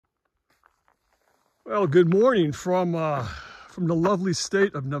Well, good morning from the lovely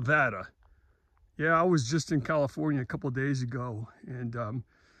state of Nevada. Yeah, I was just in California a couple of days ago, and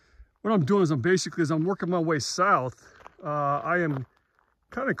what I'm doing is I'm working my way south. I am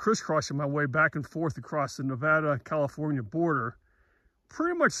kind of crisscrossing my way back and forth across the Nevada-California border,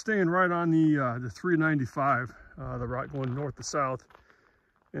 pretty much staying right on the 395, the route going north to south.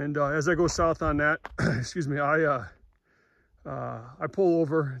 And as I go south on that, excuse me, I pull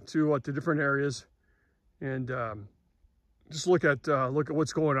over to different areas and just look at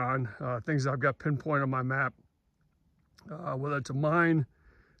what's going on, things that I've got pinpointed on my map, whether it's a mine,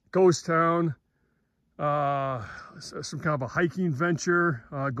 ghost town, some kind of a hiking venture,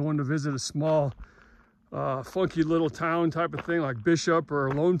 going to visit a small, funky little town type of thing like Bishop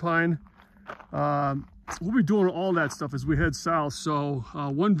or Lone Pine. We'll be doing all that stuff as we head south. So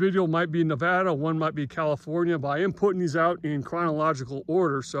one video might be Nevada, one might be California, but I am putting these out in chronological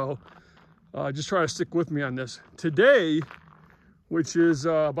order. So just try to stick with me on this. Today, which is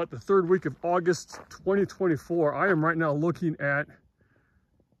about the third week of August 2024, I am right now looking at,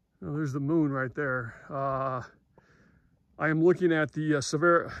 there's the moon right there. I am looking at the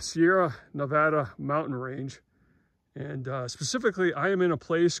Sierra Nevada mountain range. And specifically, I am in a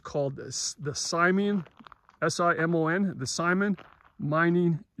place called the Simon, S-I-M-O-N, the Simon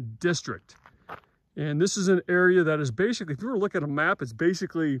Mining District. And this is an area that is basically, if you were to look at a map, it's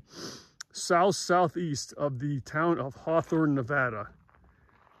basically southeast of the town of Hawthorne, Nevada.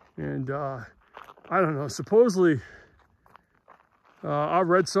 And I don't know, supposedly I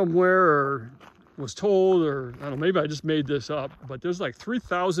read somewhere or was told, or I don't know, maybe I just made this up, but there's like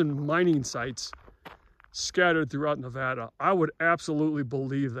 3,000 mining sites scattered throughout Nevada. I would absolutely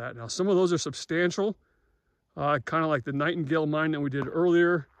believe that. Now, some of those are substantial, kind of like the Nightingale mine that we did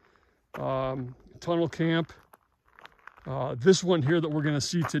earlier, Tunnel Camp. This one here that we're going to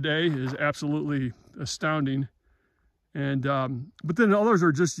see today is absolutely astounding. And but then others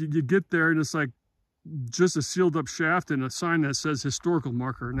are just, you get there and it's like just a sealed up shaft and a sign that says historical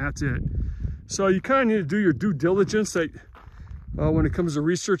marker, and that's it. So you kind of need to do your due diligence that when it comes to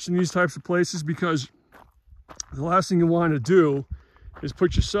researching these types of places, because the last thing you want to do is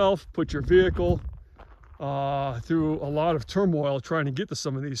put your vehicle through a lot of turmoil trying to get to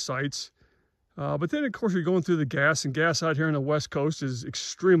some of these sites. But then, of course, you're going through the gas, and gas out here on the West Coast is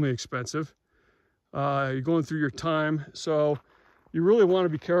extremely expensive. You're going through your time. So you really want to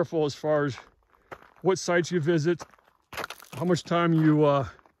be careful as far as what sites you visit, how much time you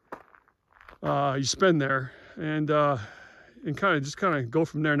spend there, and kind of go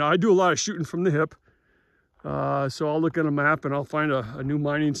from there. Now, I do a lot of shooting from the hip. So I'll look at a map and I'll find a new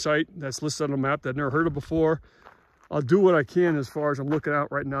mining site that's listed on a map that I've never heard of before. I'll do what I can as far as I'm looking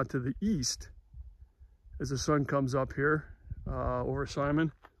out right now to the east as the sun comes up here over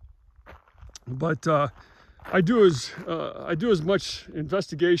Simon. But I do as much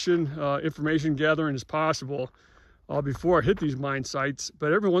investigation, information gathering as possible before I hit these mine sites.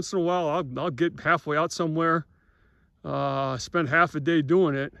 But every once in a while, I'll get halfway out somewhere, spend half a day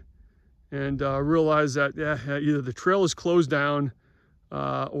doing it, and realize that either the trail is closed down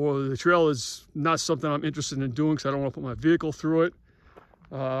or the trail is not something I'm interested in doing because I don't want to put my vehicle through it,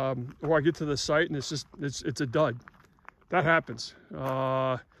 or I get to the site and it's a dud. That happens.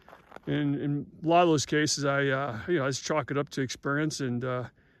 In a lot of those cases, I just chalk it up to experience and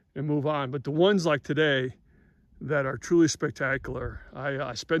move on. But the ones like today that are truly spectacular,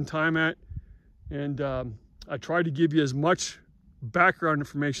 I spend time at, and I try to give you as much background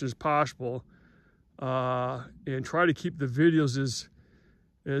information as possible, and try to keep the videos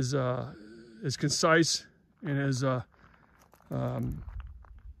as concise and as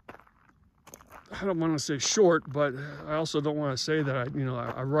I don't want to say short, but I also don't want to say that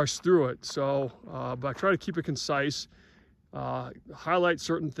I rush through it. So, but I try to keep it concise, highlight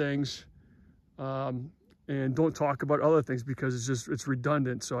certain things, and don't talk about other things because it's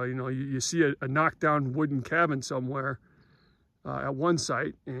redundant. So you see a knockdown wooden cabin somewhere at one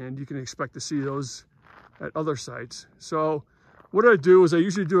site, and you can expect to see those at other sites. So what I do is I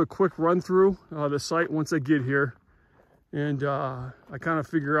usually do a quick run through the site once I get here, and I kind of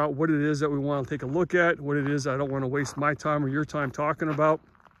figure out what it is that we want to take a look at, what it is I don't want to waste my time or your time talking about,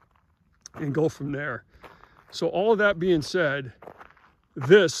 and go from there. So all of that being said,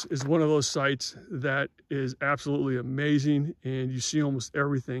 this is one of those sites that is absolutely amazing, and you see almost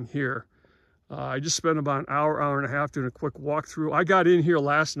everything here. I just spent about an hour and a half doing a quick walkthrough. I got in here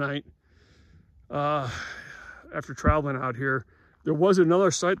last night after traveling out here. There was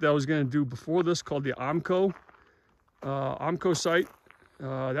another site that I was going to do before this called the Amco site.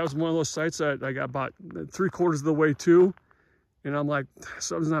 That was one of those sites that I got about 3/4 of the way to, And I'm like,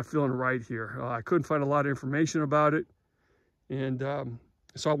 something's not feeling right here. I couldn't find a lot of information about it. And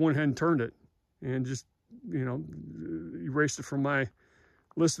so I went ahead and turned it and just, you know, erased it from my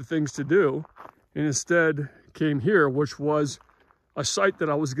list of things to do. And instead came here, which was a site that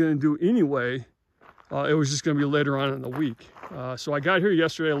I was going to do anyway. It was just going to be later on in the week. So I got here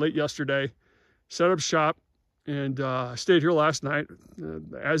yesterday, late yesterday, set up shop, and I stayed here last night.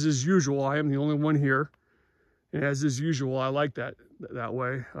 As is usual, I am the only one here. And as is usual, I like that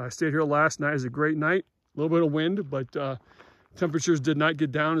way. I stayed here last night. It was a great night. A little bit of wind, but temperatures did not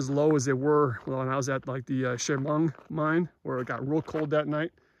get down as low as they were when I was at like the Shemung mine, where it got real cold that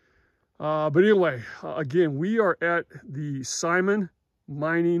night. But anyway, again, we are at the Simon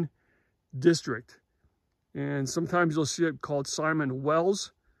Mining District. And sometimes you'll see it called Simon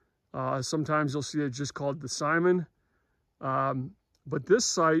Wells. Sometimes you'll see it just called the Simon. But this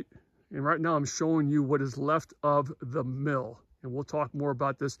site, and right now I'm showing you what is left of the mill. And we'll talk more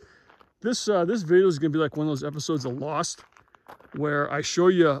about this. This video is going to be like one of those episodes of Lost, where I show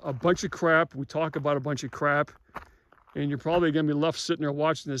you a bunch of crap. We talk about a bunch of crap. And you're probably going to be left sitting there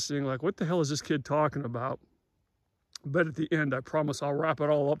watching this thing like, what the hell is this kid talking about? But at the end, I promise I'll wrap it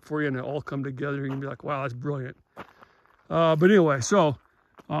all up for you and it'll all come together. You're going to be like, wow, that's brilliant. But anyway, so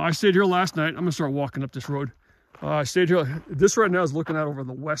I stayed here last night. I'm going to start walking up this road. I stayed here. This right now is looking out over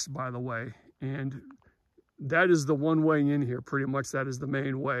the west, by the way. And that is the one way in here. Pretty much that is the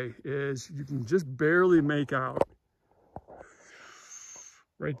main way. Is you can just barely make out.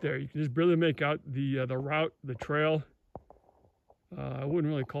 Right there. You can just barely make out the route, the trail. I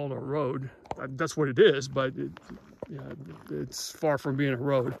wouldn't really call it a road. That's what it is, but it's far from being a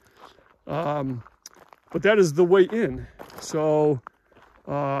road. But that is the way in. So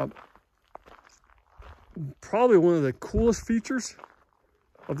probably one of the coolest features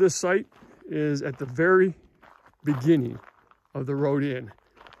of this site is at the very beginning of the road in.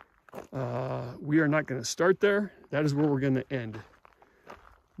 We are not going to start there. That is where we're going to end.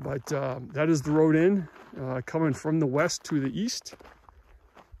 But that is the road in, coming from the west to the east.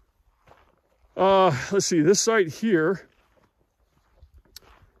 Let's see, this site here.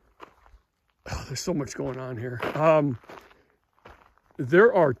 Oh, there's so much going on here.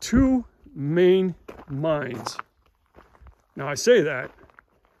 There are two main mines. Now I say that,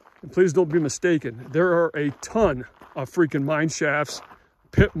 and please don't be mistaken. There are a ton of freaking mine shafts,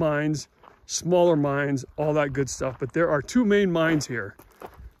 pit mines, smaller mines, all that good stuff. But there are two main mines here.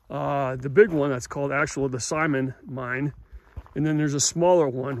 The big one that's called actually the Simon mine. And then there's a smaller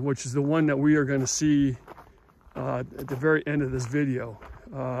one, which is the one that we are going to see at the very end of this video.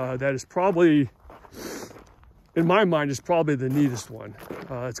 That is probably, in my mind, is probably the neatest one.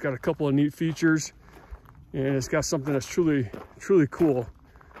 It's got a couple of neat features, and it's got something that's truly, truly cool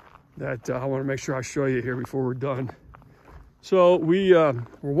that I want to make sure I show you here before we're done. So we're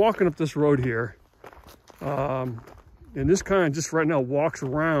walking up this road here. And this kind of just right now walks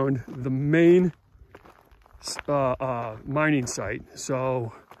around the main mining site.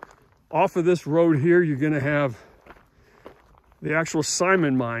 So off of this road here, you're going to have the actual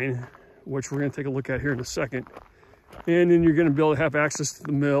Simon mine, which we're going to take a look at here in a second. And then you're going to be able to have access to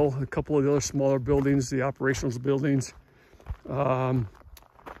the mill, a couple of the other smaller buildings, the operational buildings. And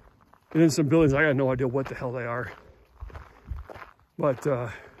then some buildings, I got no idea what the hell they are. But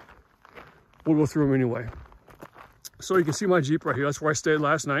we'll go through them anyway. So you can see my Jeep right here. That's where I stayed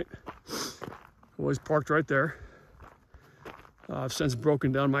last night. Always parked right there. I've since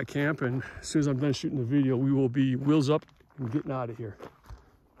broken down my camp, and as soon as I'm done shooting the video, we will be wheels up and getting out of here.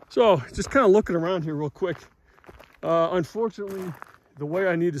 So just kind of looking around here real quick. Unfortunately, the way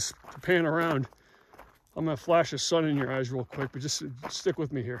I need to pan around, I'm gonna flash the sun in your eyes real quick, but just stick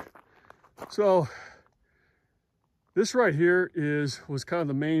with me here. So this right here was kind of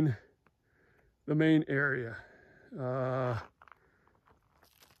the main area. You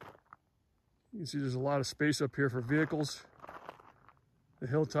can see there's a lot of space up here for vehicles. The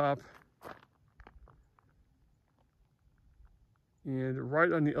hilltop. And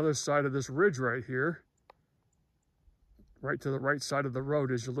right on the other side of this ridge right here, right to the right side of the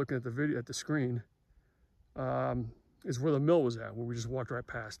road as you're looking at the video at the screen, is where the mill was at, where we just walked right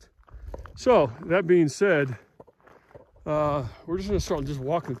past. So that being said, we're just gonna start just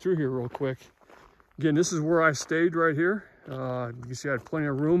walking through here real quick. Again, this is where I stayed right here. You can see I had plenty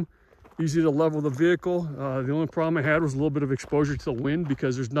of room, easy to level the vehicle. The only problem I had was a little bit of exposure to the wind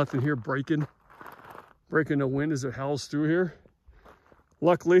because there's nothing here breaking the wind as it howls through here.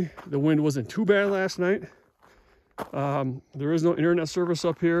 Luckily, the wind wasn't too bad last night. There is no internet service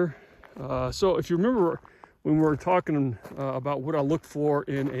up here. So if you remember when we were talking about what I look for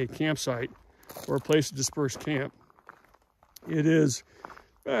in a campsite or a place to disperse camp, It is,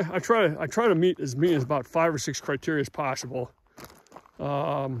 I try to meet as many as about 5 or 6 criteria as possible.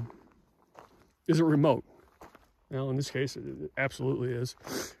 Is it remote? Well, in this case, it absolutely is.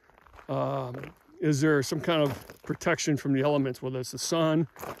 Is there some kind of protection from the elements, whether it's the sun,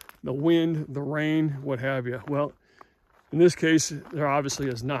 the wind, the rain, what have you? Well, in this case, there obviously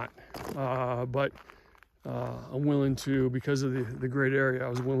is not. But I'm willing to, because of the great area, I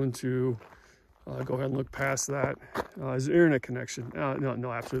was willing to go ahead and look past that. Is the internet connection?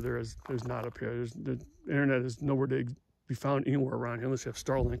 No, absolutely there's not up here. The internet is nowhere to be found anywhere around here unless you have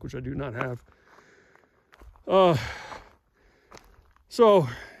Starlink, which I do not have. So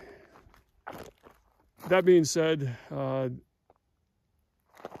that being said, kind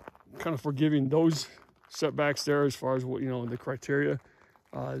of forgiving those setbacks there as far as what, the criteria.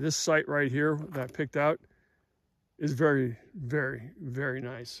 This site right here that I picked out is very, very, very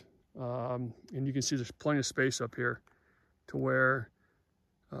nice. And you can see there's plenty of space up here to where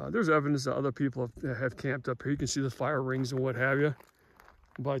there's evidence that other people have camped up here. You can see the fire rings and what have you.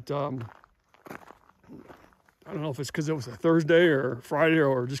 But I don't know if it's because it was a Thursday or Friday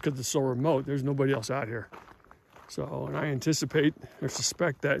or just because it's so remote. There's nobody else out here. So, and I anticipate or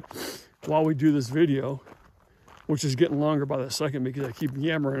suspect that while we do this video, which is getting longer by the second because I keep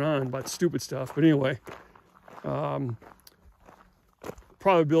yammering on about stupid stuff. But anyway,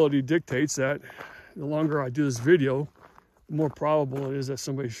 probability dictates that the longer I do this video, the more probable it is that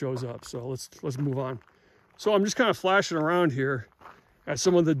somebody shows up. So let's move on. So I'm just kind of flashing around here at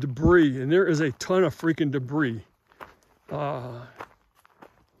some of the debris, and there is a ton of freaking debris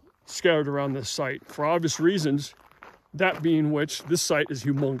scattered around this site for obvious reasons, that being which this site is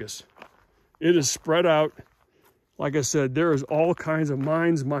humongous. It is spread out. Like I said, there is all kinds of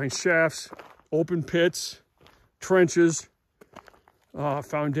mines, mine shafts, open pits, trenches,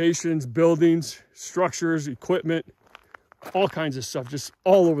 foundations, buildings, structures, equipment, all kinds of stuff, just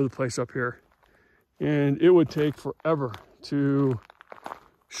all over the place up here. And it would take forever to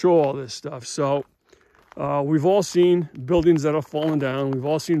show all this stuff. So we've all seen buildings that have fallen down. We've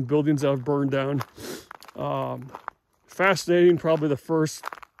all seen buildings that have burned down. Fascinating, probably the first,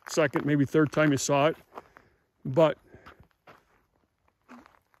 second, maybe third time you saw it. But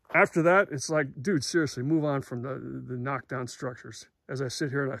after that, it's like, dude, seriously, move on from the knockdown structures. As I sit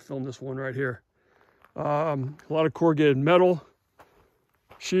here and I film this one right here. A lot of corrugated metal,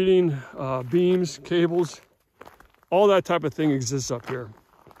 sheeting, beams, cables, all that type of thing exists up here.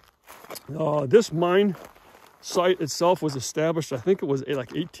 This mine site itself was established, I think it was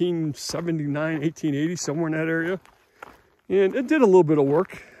like 1879, 1880, somewhere in that area. And it did a little bit of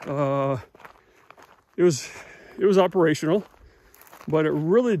work. It was operational, but it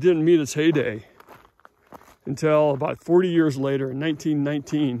really didn't meet its heyday until about 40 years later in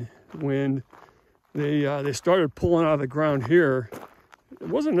 1919, when they started pulling out of the ground here. It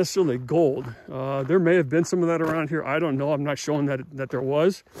wasn't necessarily gold. There may have been some of that around here. I don't know. I'm not showing that there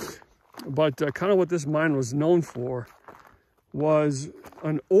was. But kind of what this mine was known for was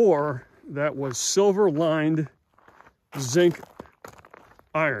an ore that was silver-lined zinc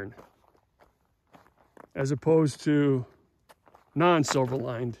iron, as opposed to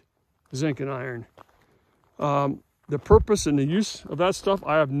non-silver-lined zinc and iron. The purpose and the use of that stuff,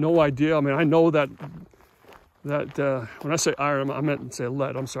 I have no idea. I mean, I know that when I say iron, I meant to say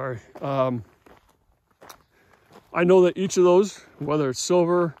lead, I'm sorry. I know that each of those, whether it's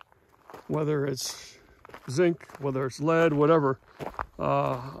silver, whether it's zinc, whether it's lead, whatever,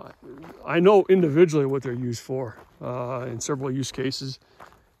 I know individually what they're used for in several use cases.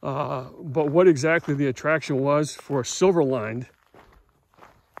 But what exactly the attraction was for silver-lined,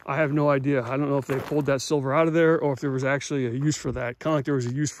 I have no idea. I don't know if they pulled that silver out of there or if there was actually a use for that. Kind of like there was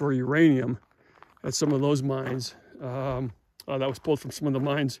a use for uranium at some of those mines. That was pulled from some of the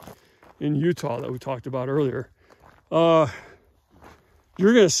mines in Utah that we talked about earlier.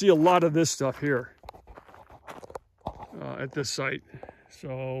 You're going to see a lot of this stuff here at this site.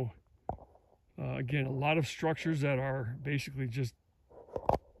 So again, a lot of structures that are basically just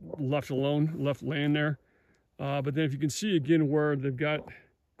left alone, left laying there. But then if you can see again where they've got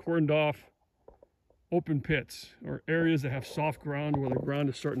cordoned off open pits or areas that have soft ground where the ground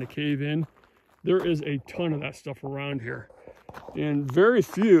is starting to cave in, there is a ton of that stuff around here. And very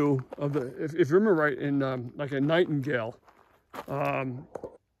few of the, if you remember right, in like a Nightingale,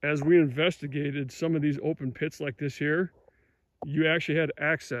 as we investigated some of these open pits like this here, you actually had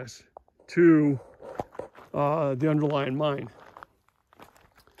access to the underlying mine.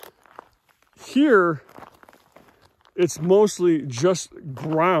 Here, it's mostly just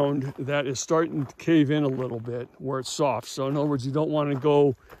ground that is starting to cave in a little bit where it's soft. So in other words, you don't want to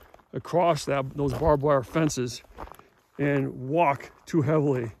go across those barbed wire fences and walk too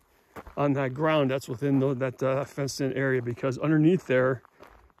heavily on that ground that's within that fenced-in area, because underneath there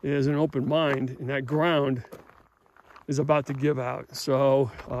is an open mine, and that ground is about to give out.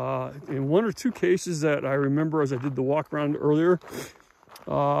 So in one or two cases that I remember as I did the walk around earlier,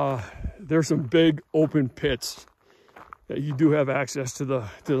 there's some big open pits that you do have access to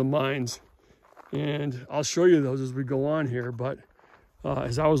the mines, and I'll show you those as we go on here. But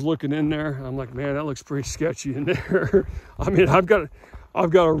as I was looking in there, I'm like, man, that looks pretty sketchy in there. I mean, I've got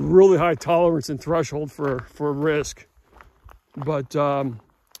a really high tolerance and threshold for risk, but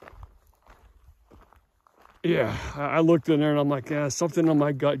yeah, I looked in there and I'm like, yeah, something on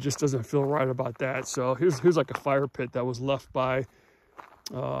my gut just doesn't feel right about that. So here's like a fire pit that was left by,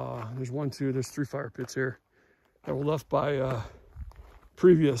 there's three fire pits here that were left by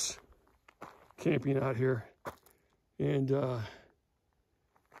previous camping out here. And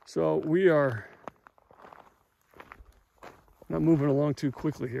so we are not moving along too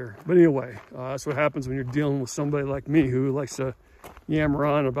quickly here. But anyway, that's what happens when you're dealing with somebody like me who likes to yammer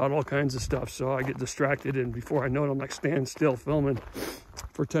on about all kinds of stuff. So I get distracted, and before I know it, I'm like standing still filming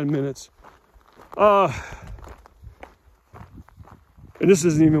for 10 minutes. And this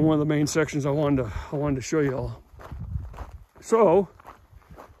isn't even one of the main sections I wanted to show you all. So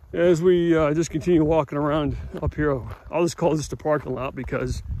as we just continue walking around up here, I'll just call this the parking lot,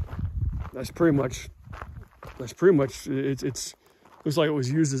 because that's pretty much it's looks like it was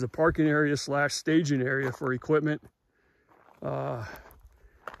used as a parking area / staging area for equipment, or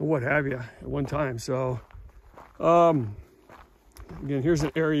what have you, at one time. So again, here's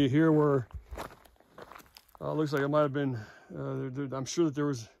an area here where looks like it might have been I'm sure that there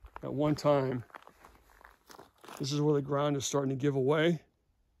was at one time, this is where the ground is starting to give away.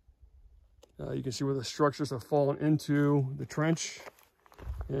 You can see where the structures have fallen into the trench.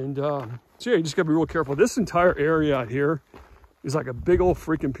 And so yeah, you just gotta be real careful. This entire area out here is like a big old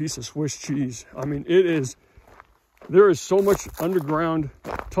freaking piece of Swiss cheese. I mean, there is so much underground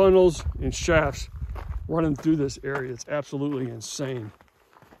tunnels and shafts running through this area. It's absolutely insane.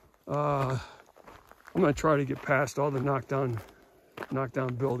 I'm gonna try to get past all the knockdown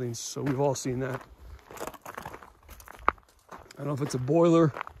buildings. So we've all seen that. I don't know if it's a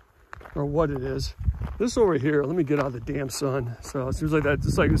boiler or what it is. This over here, let me get out of the damn sun. So it seems like that,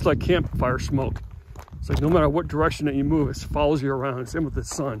 it's like campfire smoke. It's like no matter what direction that you move, it follows you around. Same with the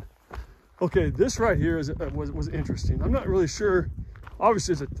sun. Okay, this right here was interesting. I'm not really sure.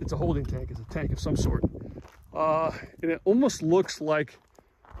 Obviously, it's a holding tank. It's a tank of some sort. And it almost looks like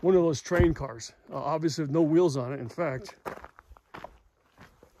one of those train cars. Obviously, with no wheels on it. In fact,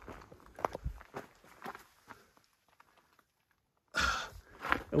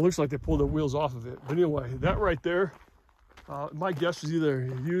 it looks like they pulled the wheels off of it. But anyway, that right there, my guess was either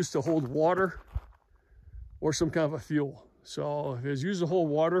used to hold water or some kind of a fuel. So if it was used to hold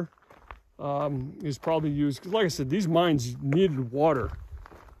water, it's probably used, because like I said, these mines needed water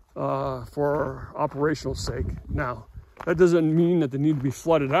for operational sake. Now, that doesn't mean that they need to be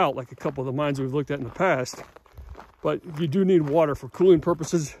flooded out like a couple of the mines we've looked at in the past, but you do need water for cooling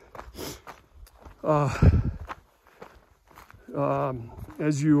purposes.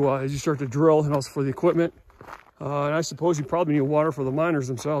 As you start to drill, and also for the equipment, and I suppose you probably need water for the miners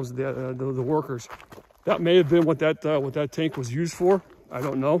themselves, the workers. That may have been what that tank was used for. I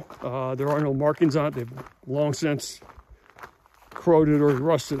don't know. There are no markings on it. They've long since corroded or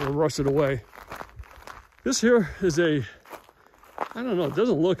rusted away. This here is I don't know. It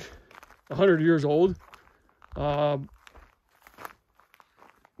doesn't look 100 years old, but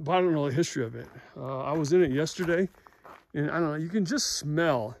I don't know the history of it. I was in it yesterday. And I don't know, you can just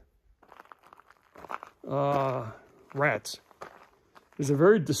smell rats. There's a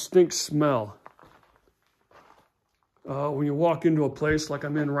very distinct smell when you walk into a place like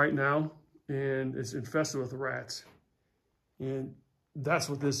I'm in right now, and it's infested with rats. And that's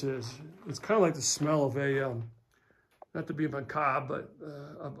what this is. It's kind of like the smell of a, not to be macabre,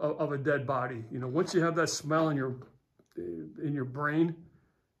 but of a dead body. You know, once you have that smell in your brain,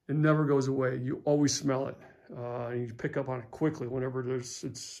 it never goes away. You always smell it. And you pick up on it quickly whenever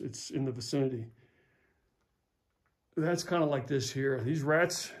it's in the vicinity. That's kind of like this here. These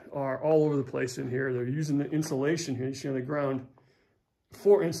rats are all over the place in here. They're using the insulation here you see on the ground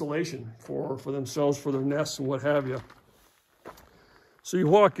for insulation, for themselves, for their nests and what have you. So you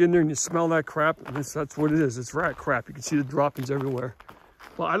walk in there and you smell that crap, and that's what it is. It's rat crap. You can see the droppings everywhere.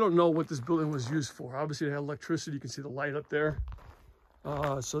 Well, I don't know what this building was used for. Obviously, it had electricity. You can see the light up there.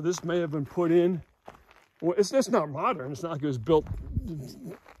 So this may have been put in. Well, it's not modern. It's not like it was built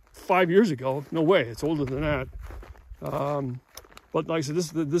 5 years ago. No way. It's older than that. But like I said,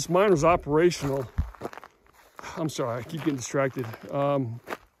 this mine was operational. I'm sorry, I keep getting distracted.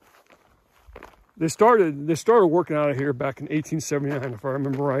 They started working out of here back in 1879, if I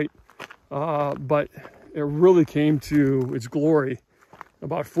remember right. But it really came to its glory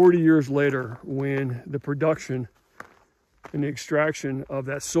about 40 years later when the production and the extraction of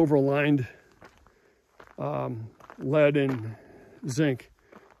that silver-lined lead and zinc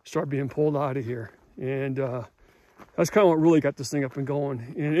started being pulled out of here. And that's kind of what really got this thing up and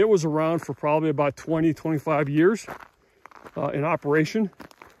going. And it was around for probably about 20, 25 years in operation.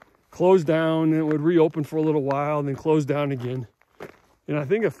 Closed down, and it would reopen for a little while, and then close down again. And I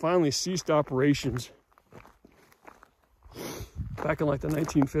think it finally ceased operations back in like the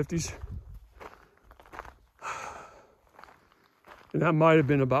 1950s. And that might have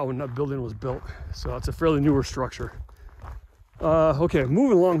been about when that building was built. So it's a fairly newer structure. Okay,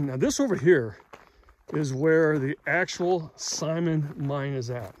 moving along. Now this over here is where the actual Simon mine is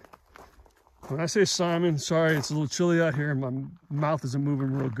at. When I say Simon, sorry, it's a little chilly out here and my mouth isn't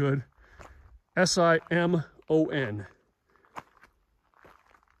moving real good. S-I-M-O-N.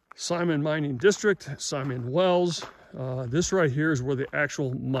 Simon Mining District, Simon Wells. This right here is where the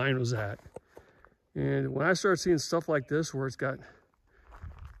actual mine was at. And when I start seeing stuff like this where it's got,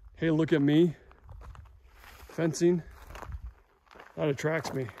 hey, look at me, fencing, that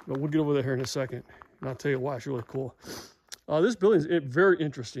attracts me. But we'll get over there here in a second. And I'll tell you why, it's really cool. This building is very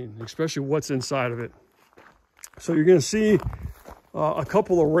interesting, especially what's inside of it. So you're gonna see a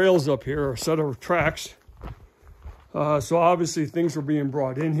couple of rails up here, a set of tracks. So obviously things were being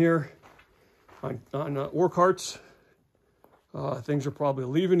brought in here on ore carts. Things are probably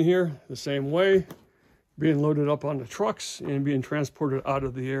leaving here the same way, being loaded up on the trucks and being transported out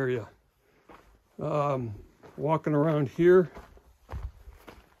of the area. Walking around here.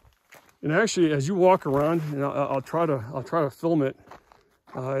 And actually, as you walk around, and I'll try to film it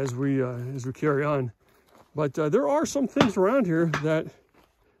as we carry on. But there are some things around here that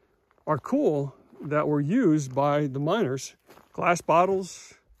are cool that were used by the miners. Glass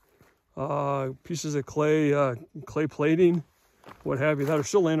bottles, pieces of clay, clay plating, what have you, that are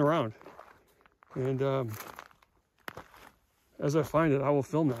still laying around. And as I find it, I will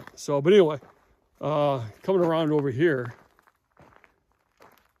film that. So, but anyway, coming around over here.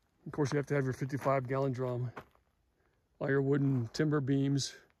 Of course, you have to have your 55-gallon drum, all your wooden timber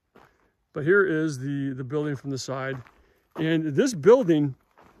beams. But here is the building from the side. And this building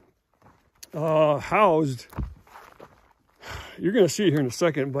housed, you're going to see it here in a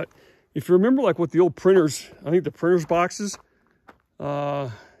second, but if you remember like what the old printers, I think the printers boxes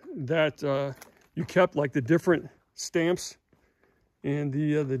that you kept like the different stamps and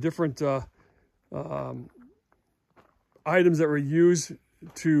the different items that were used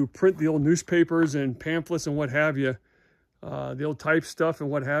to print the old newspapers and pamphlets and what have you, the old type stuff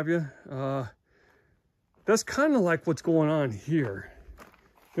and what have you. That's kind of like what's going on here.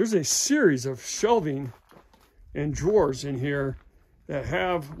 There's a series of shelving and drawers in here that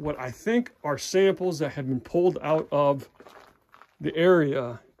have what I think are samples that have been pulled out of the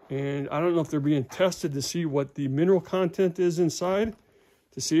area. And I don't know if they're being tested to see what the mineral content is inside,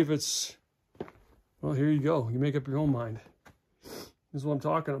 to see if it's, well, here you go. You make up your own mind. This is what I'm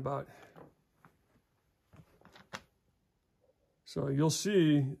talking about. So you'll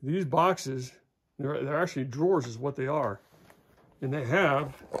see these boxes, they're actually drawers is what they are. And they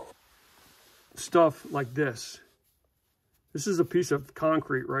have stuff like this. This is a piece of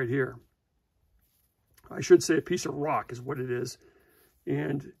concrete right here. I should say a piece of rock is what it is.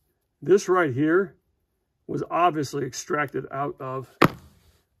 And this right here was obviously extracted out of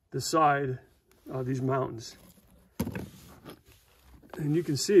the side of these mountains. And you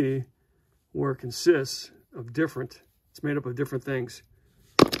can see where it consists of different, it's made up of different things.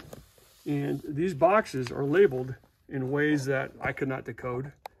 And these boxes are labeled in ways that I could not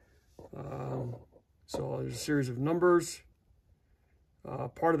decode. So there's a series of numbers.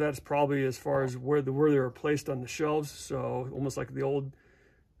 Part of that's probably as far as where they were placed on the shelves. So almost like the old,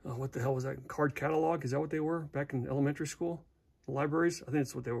 what the hell was that, card catalog? Is that what they were back in elementary school? The libraries? I think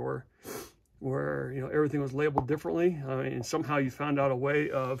that's what they were. Where, you know, everything was labeled differently, and somehow you found out a way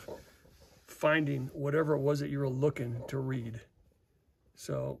of finding whatever it was that you were looking to read.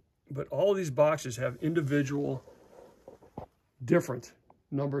 So, but all of these boxes have individual different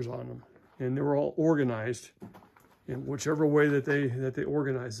numbers on them, and they were all organized in whichever way that they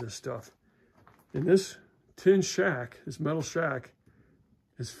organized this stuff. And this tin shack, this metal shack,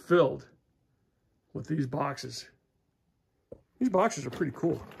 is filled with these boxes. These boxes are pretty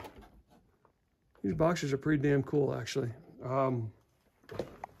cool. These boxes are pretty damn cool, actually.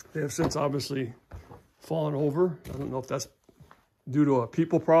 They have since obviously fallen over. I don't know if that's due to a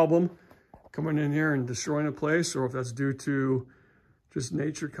people problem coming in here and destroying a place, or if that's due to just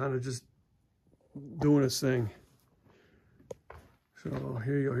nature kind of just doing its thing. So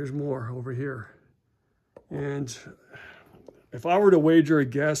here you go, here's more over here. And if I were to wager a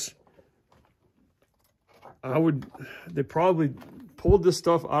guess, they probably pulled this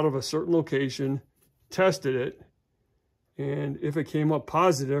stuff out of a certain location, tested it, and if it came up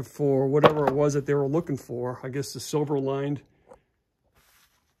positive for whatever it was that they were looking for, I guess the silver-lined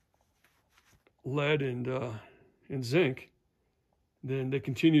lead and zinc, then they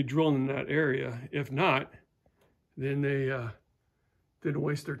continued drilling in that area. If not, then they didn't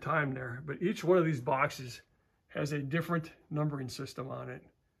waste their time there. But each one of these boxes has a different numbering system on it.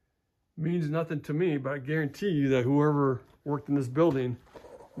 Means nothing to me, but I guarantee you that whoever worked in this building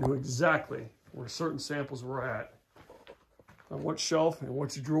knew exactly where certain samples were at, on what shelf and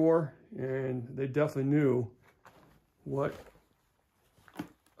which drawer, and they definitely knew what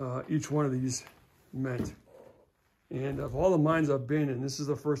each one of these meant. And of all the mines I've been in, this is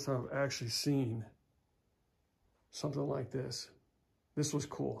the first time I've actually seen something like this. This was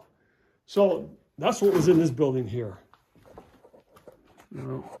cool. So that's what was in this building here. You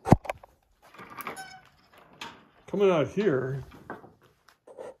know, coming out here,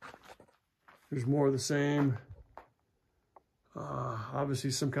 there's more of the same.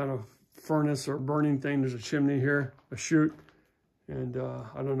 Obviously some kind of furnace or burning thing. There's a chimney here, a chute, and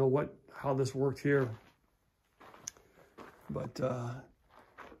I don't know how this worked here, but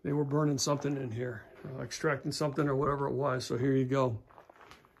they were burning something in here, extracting something or whatever it was. So here you go.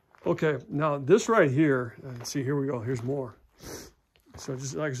 Okay, now this right here, see, here we go, here's more. So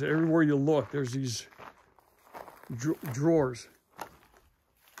just like I said, everywhere you look, there's these drawers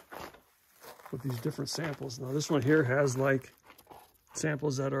with these different samples. Now this one here has like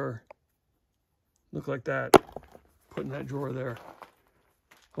samples that look like that, put in that drawer there.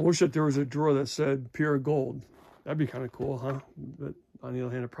 I wish that there was a drawer that said pure gold. That'd be kind of cool, huh? But on the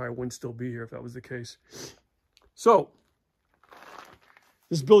other hand, it probably wouldn't still be here if that was the case. So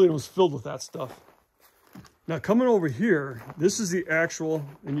this building was filled with that stuff. Now coming over here, this is the actual,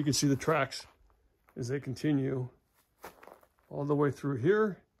 and you can see the tracks as they continue all the way through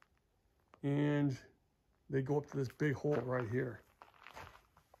here, and they go up to this big hole right here.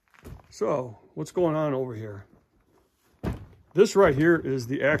 So what's going on over here? This right here is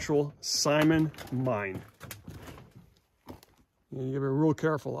the actual Simon mine. And you gotta be real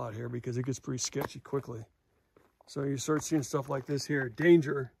careful out here because it gets pretty sketchy quickly. So you start seeing stuff like this here.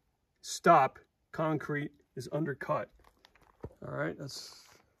 Danger, stop, concrete is undercut. All right, that's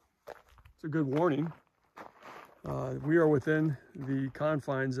a good warning. We are within the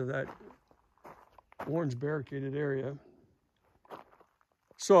confines of that orange barricaded area.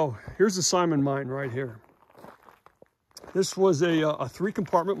 So here's the Simon mine right here. This was a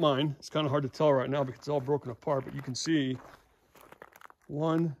 3-compartment mine. It's kind of hard to tell right now because it's all broken apart, but you can see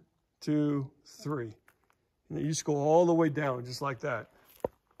 1, 2, 3. And it used to go all the way down just like that.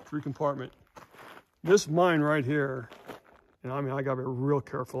 3-compartment. This mine right here, and I mean, I gotta be real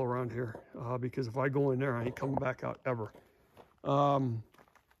careful around here because if I go in there, I ain't coming back out ever.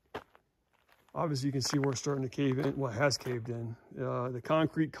 Obviously, you can see where it's starting to cave in. Well, it has caved in. The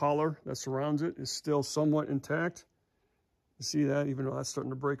concrete collar that surrounds it is still somewhat intact. You see that, even though that's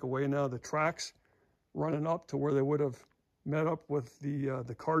starting to break away now. The tracks running up to where they would have met up with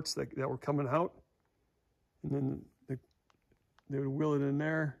the carts that were coming out. And then they would wheel it in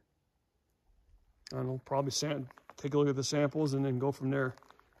there. I don't know, probably take a look at the samples and then go from there.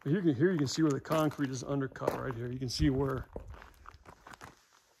 But here you can see where the concrete is undercut right here. You can see where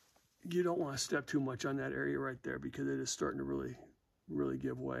you don't want to step too much on that area right there because it is starting to really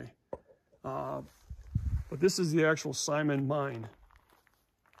give way. But this is the actual Simon mine.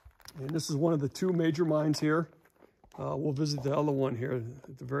 And this is one of the 2 major mines here. We'll visit the other one here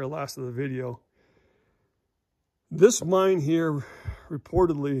at the very last of the video. This mine here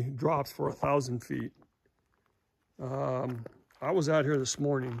reportedly drops for 1,000 feet. I was out here this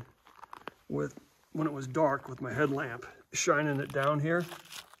morning when it was dark with my headlamp, shining it down here.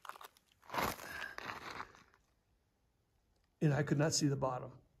 And I could not see the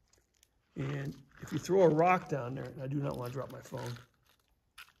bottom. And if you throw a rock down there, and I do not want to drop my phone.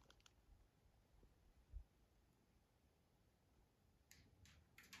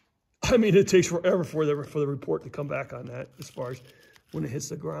 I mean, it takes forever for the report to come back on that as far as when it hits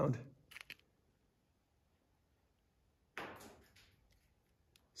the ground.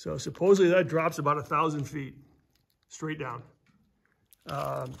 So supposedly that drops about 1,000 feet straight down.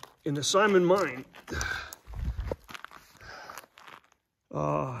 In the Simon mine,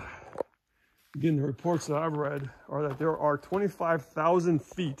 again, the reports that I've read are that there are 25,000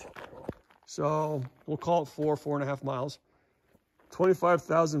 feet So we'll call it 4.5 miles.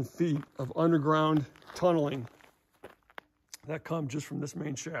 25,000 feet of underground tunneling that come just from this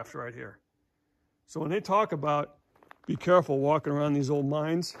main shaft right here. So when they talk about be careful walking around these old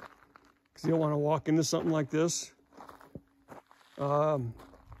mines, because you don't want to walk into something like this. Yeah,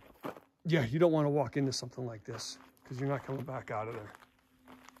 you don't want to walk into something like this because you're not coming back out of there.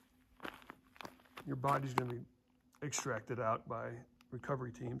 Your body's going to be extracted out by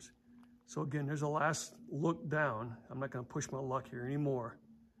recovery teams. So again, there's a last look down. I'm not going to push my luck here anymore,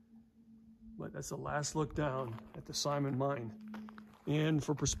 but that's the last look down at the Simon mine. And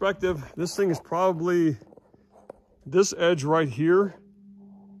for perspective, this thing is probably, this edge right here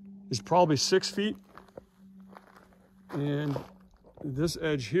is probably 6 feet. And this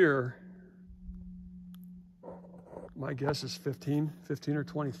edge here, my guess is 15 or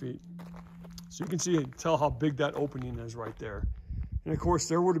 20 feet. So you can see, tell how big that opening is right there. And of course,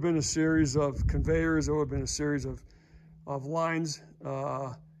 there would have been a series of conveyors, there would have been a series of lines,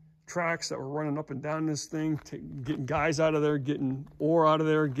 tracks that were running up and down this thing, getting guys out of there, getting ore out of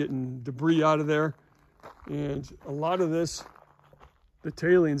there, getting debris out of there. And a lot of this, the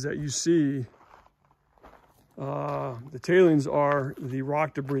tailings that you see, the tailings are the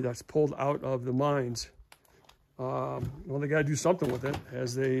rock debris that's pulled out of the mines. Well, they got to do something with it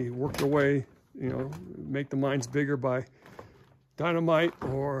as they work their way, you know, make the mines bigger by dynamite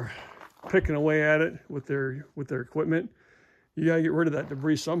or picking away at it with their equipment. You got to get rid of that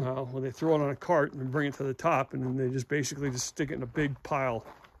debris somehow. When they throw it on a cart and bring it to the top, and then they just basically just stick it in a big piles,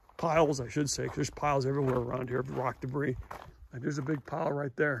 I should say, because there's piles everywhere around here of rock debris. Like there's a big pile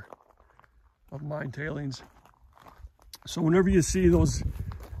right there of mine tailings. So whenever you see those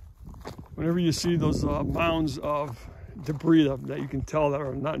mounds of debris that you can tell that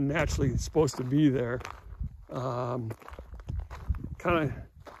are not naturally supposed to be there, kind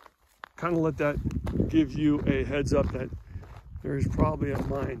of let that give you a heads up that there's probably a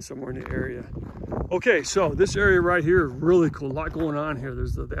mine somewhere in the area. Okay, so this area right here is really cool. A lot going on here.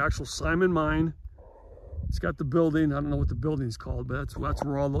 There's the actual Simon mine. It's got the building. I don't know what the building's called, but that's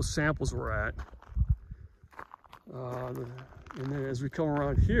where all those samples were at. And then as we come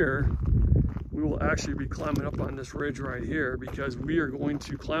around here, we will actually be climbing up on this ridge right here because we are going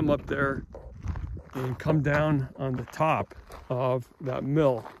to climb up there and come down on the top of that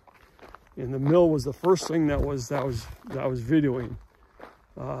mill. And the mill was the first thing that was videoing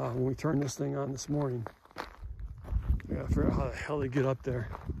when we turned this thing on this morning. I gotta figure out how the hell they get up there.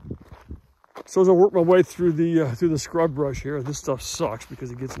 So as I work my way through the scrub brush here, this stuff sucks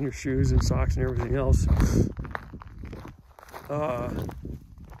because it gets in your shoes and socks and everything else.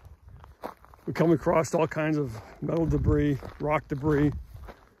 We come across all kinds of metal debris, rock debris.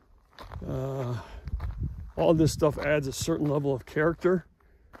 All this stuff adds a certain level of character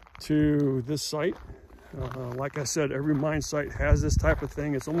to this site. Like I said, every mine site has this type of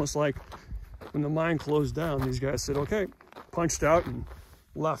thing. It's almost like when the mine closed down, these guys said, okay, punched out and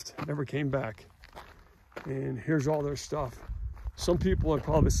left, never came back. And here's all their stuff. Some people would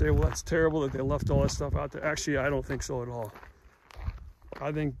probably say, well, that's terrible that they left all that stuff out there. Actually, I don't think so at all.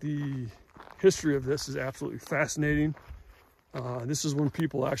 I think the history of this is absolutely fascinating. This is when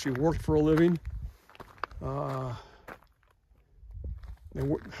people actually worked for a living. They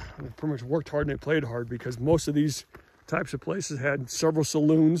pretty much worked hard and they played hard because most of these types of places had several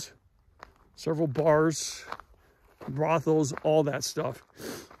saloons, several bars, brothels, all that stuff.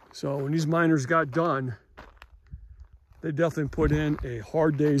 So when these miners got done, they definitely put in a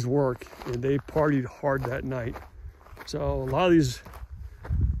hard day's work and they partied hard that night. So a lot of these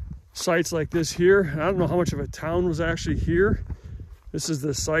sites like this here, and I don't know how much of a town was actually here. This is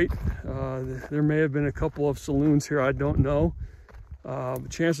the site. There may have been a couple of saloons here, I don't know. But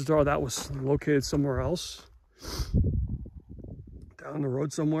chances are that was located somewhere else, down the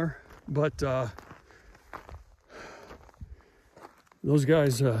road somewhere. But those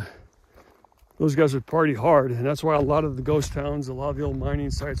guys would party hard, and that's why a lot of the ghost towns, a lot of the old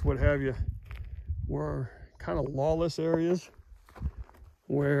mining sites, what have you, were kind of lawless areas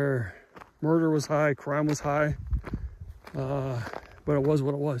where murder was high, crime was high, but it was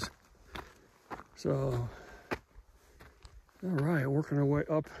what it was. So, all right, working our way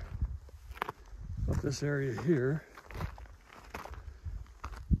up this area here.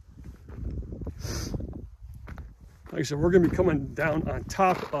 Like I said, we're gonna be coming down on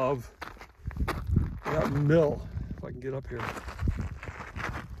top of that mill, if I can get up here.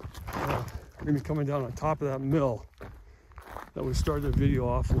 We're gonna be coming down on top of that mill that we started the video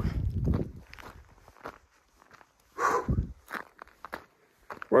off with.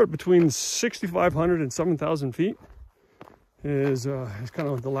 We're at between 6,500 and 7,000 feet. is kind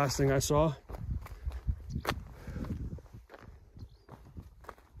of the last thing I saw.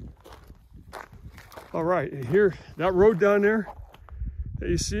 All right, and here, that road down there that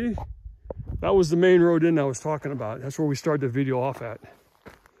you see, that was the main road in I was talking about. That's where we started the video off at.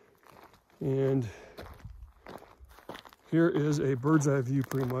 And here is a bird's eye view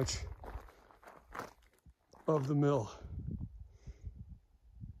pretty much of the mill.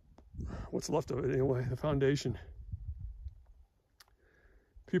 What's left of it anyway, the foundation.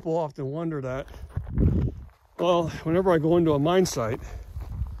 People often wonder that, well, whenever I go into a mine site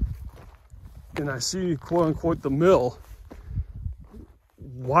and I see quote unquote the mill,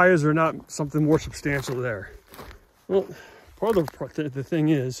 why is there not something more substantial there? Well, part of the thing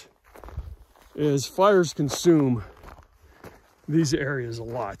is fires consume these areas a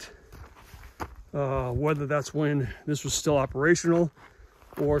lot. Whether that's when this was still operational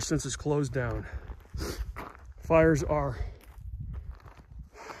or since it's closed down. Fires are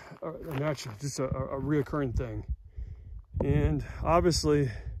naturally just a reoccurring thing. And obviously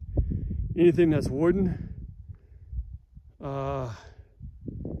anything that's wooden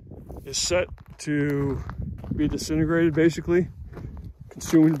is set to be disintegrated, basically,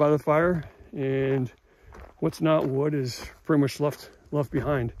 consumed by the fire, and what's not wood is pretty much left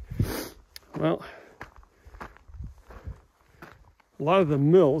behind. Well, a lot of the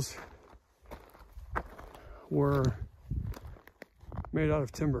mills were made out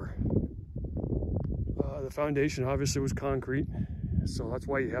of timber. The foundation obviously was concrete, so that's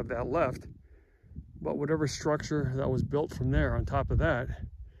why you have that left. But whatever structure that was built from there, on top of that,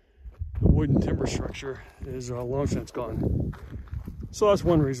 the wooden timber structure is long since gone. So that's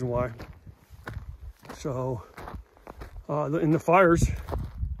one reason why. So in the fires,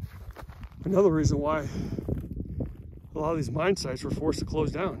 another reason why a lot of these mine sites were forced to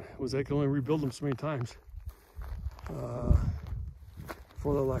close down was they could only rebuild them so many times.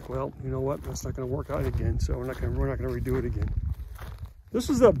 Before they're like, well, you know what, that's not going to work out again, so we're not going to redo it again. This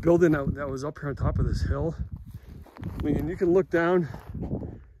was that building that was up here on top of this hill. I mean, you can look down.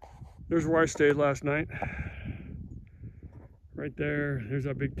 There's where I stayed last night. Right there, there's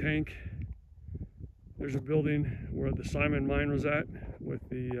that big tank. There's a building where the Simon mine was at, with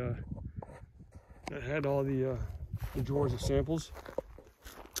the that had all the drawers of samples.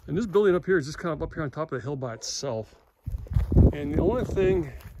 And this building up here is just kind of up here on top of the hill by itself. And the only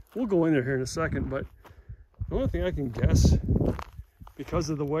thing, we'll go in there here in a second, but the only thing I can guess, because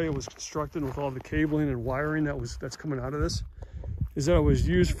of the way it was constructed with all the cabling and wiring that's coming out of this, is that it was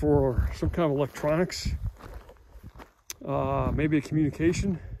used for some kind of electronics, maybe a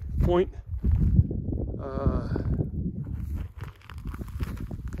communication point.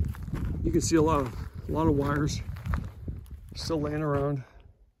 You can see a lot of wires still laying around.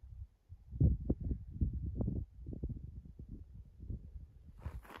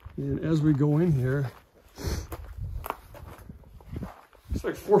 And as we go in here, it's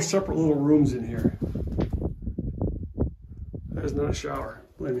like 4 separate little rooms in here. That is not a shower,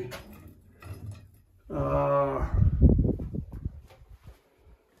 believe me.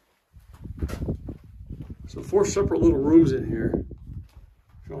 So 4 separate little rooms in here,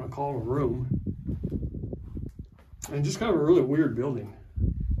 if you want to call it a room. And just kind of a really weird building.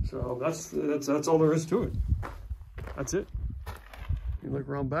 So that's all there is to it. That's it. You look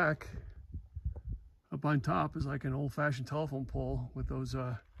around back, up on top is like an old-fashioned telephone pole with those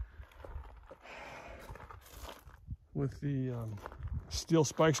steel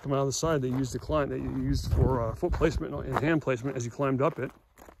spikes coming out of the side that you used for foot placement and hand placement as you climbed up it.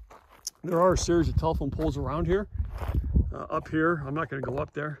 There are a series of telephone poles around here. Up here, I'm not going to go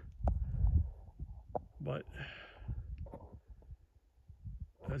up there, but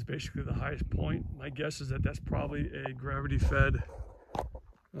that's basically the highest point. My guess is that that's probably a gravity-fed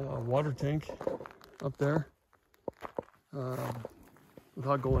water tank up there.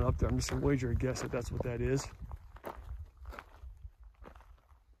 Without going up there, I'm just going to wager a guess that that's what that is.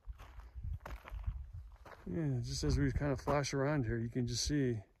 Yeah, just as we kind of flash around here, you can just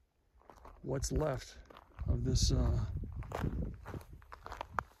see what's left of this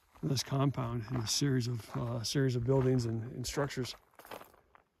this compound and a series of buildings and structures.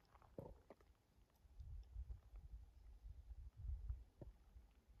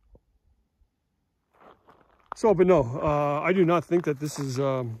 So, but no, I do not think that this is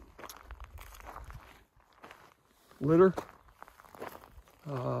litter.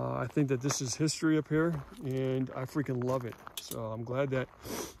 I think that this is history up here, and I freaking love it. So I'm glad that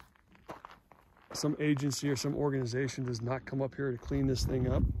some agency or some organization does not come up here to clean this thing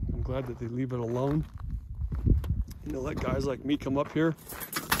up. I'm glad that they leave it alone. You know, let guys like me come up here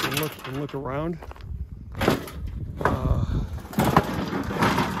and look around.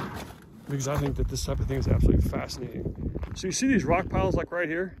 because I think that this type of thing is absolutely fascinating. So you see these rock piles like right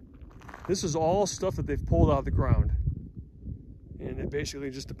here? This is all stuff that they've pulled out of the ground. And they basically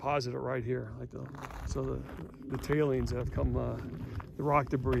just deposit it right here. So the tailings that have come, the rock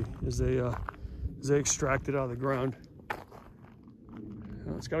debris, as they extract it out of the ground.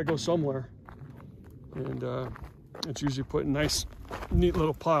 It's got to go somewhere. And it's usually put in nice, neat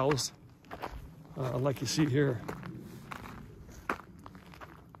little piles, like you see here.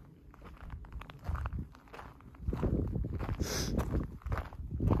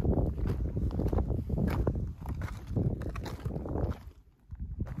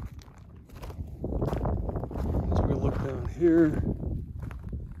 Here,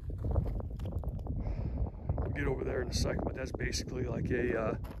 we'll get over there in a second, but that's basically like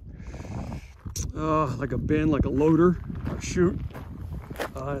a bin, like a loader, a chute.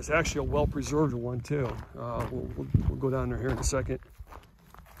 It's actually a well-preserved one too. We'll go down there here in a second.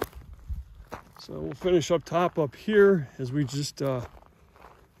 So we'll finish up top up here as we just, and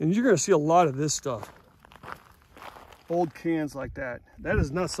you're gonna see a lot of this stuff. Old cans like that. That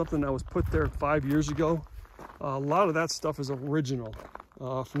is not something that was put there 5 years ago. A lot of that stuff is original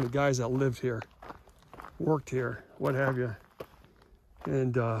from the guys that lived here, worked here, what have you.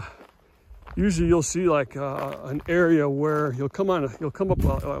 And usually you'll see like an area where you'll come up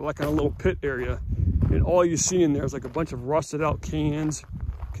like in a little pit area, and all you see in there is like a bunch of rusted out cans,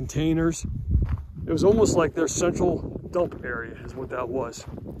 containers. It was almost like their central dump area is what that was.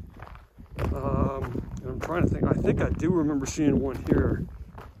 And I'm trying to think. I think I do remember seeing one here.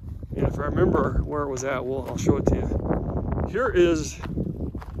 And if I remember where it was at, well, I'll show it to you. Here is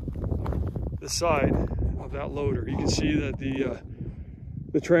the side of that loader. You can see that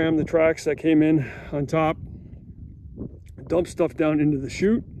the tram, the tracks that came in on top, dumped stuff down into the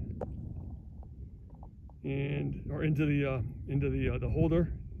chute, or into the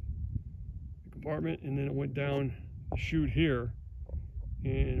holder, the compartment, and then it went down the chute here,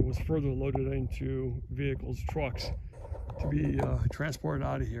 and it was further loaded into vehicles, trucks, to be transported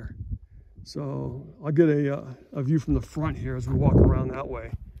out of here. So I'll get a view from the front here as we walk around that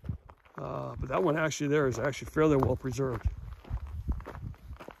way. But that one actually there is actually fairly well preserved.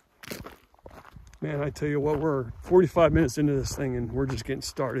 Man, I tell you what, we're 45 minutes into this thing and we're just getting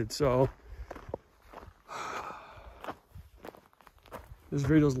started. So this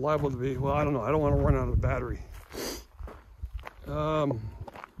video is liable to be, well, I don't know. I don't want to run out of battery.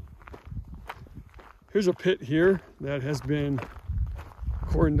 Here's a pit here that has been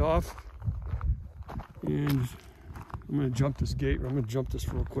cordoned off, and I'm going to jump this gate. I'm going to jump this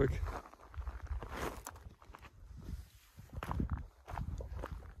real quick.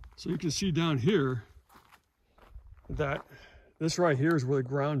 So you can see down here that this right here is where the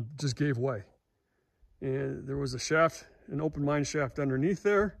ground just gave way, and there was a shaft, an open mine shaft underneath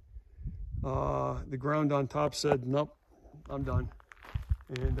there. The ground on top said, nope, I'm done,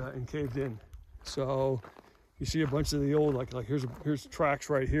 and caved in. So you see a bunch of the old, like here's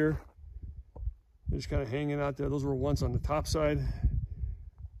tracks right here. They're just kind of hanging out there. Those were once on the top side.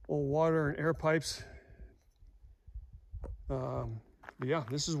 Old water and air pipes. But yeah,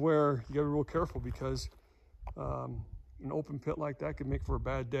 this is where you gotta be real careful, because an open pit like that could make for a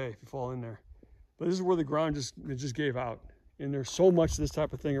bad day if you fall in there. But this is where the ground just gave out. And there's so much of this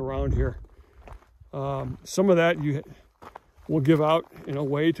type of thing around here. Some of that will give out in a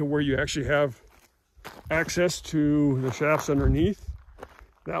way to where you actually have access to the shafts underneath.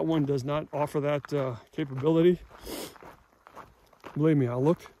 That one does not offer that capability. Believe me, I'll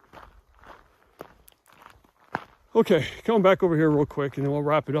look. Okay, coming back over here real quick, and then we'll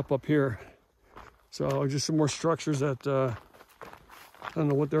wrap it up here. So just some more structures that I don't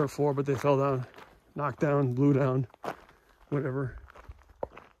know what they're for, but they fell down, knocked down, blew down, whatever.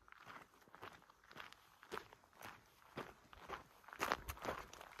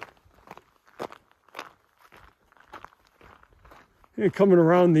 And coming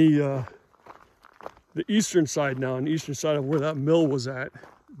around the eastern side now, on the eastern side of where that mill was at.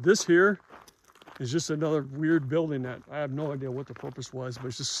 This here is just another weird building that I have no idea what the purpose was, but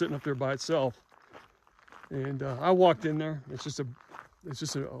it's just sitting up there by itself. And I walked in there. It's just a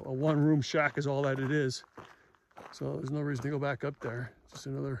one-room shack is all that it is. So there's no reason to go back up there. Just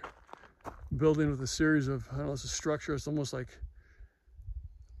another building with a series of, I don't know, it's a structure. It's almost like,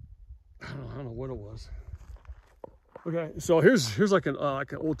 I don't know what it was. Okay, so here's like an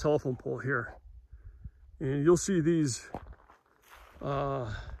old telephone pole here, and you'll see these in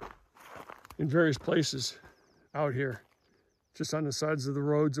various places out here, just on the sides of the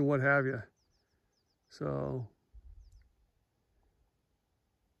roads and what have you. So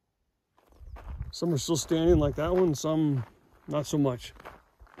some are still standing like that one, some not so much.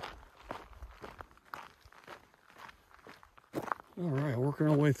 All right, working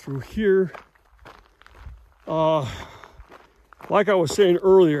our way through here. Like I was saying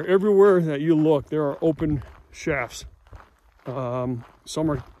earlier, everywhere that you look, there are open shafts. Some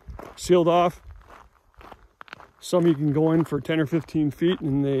are sealed off. Some you can go in for 10 or 15 feet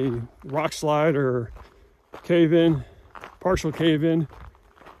and they rock slide or cave in, partial cave in,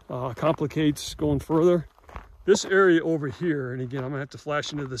 complicates going further. This area over here, and again, I'm gonna have to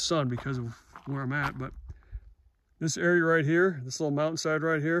flash into the sun because of where I'm at, but this area right here, this little mountainside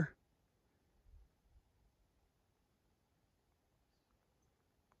right here,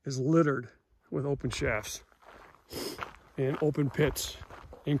 is littered with open shafts and open pits,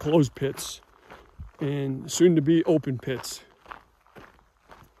 enclosed pits, and soon to be open pits.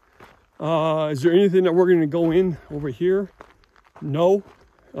 Is there anything that we're going to go in over here? No.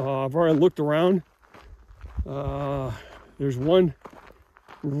 I've already looked around. There's one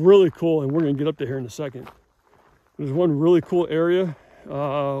really cool, and we're going to get up to here in a second. There's one really cool area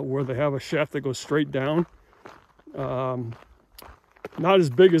where they have a shaft that goes straight down. Not as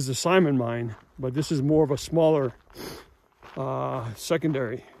big as the Simon mine, but this is more of a smaller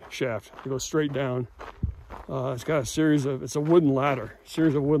secondary shaft. It goes straight down. It's got a series of, it's a wooden ladder,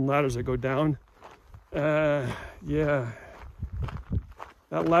 series of wooden ladders that go down. Yeah,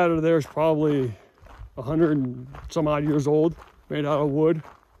 that ladder there is probably 100 and some odd years old, made out of wood.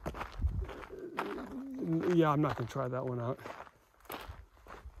 Yeah, I'm not gonna try that one out.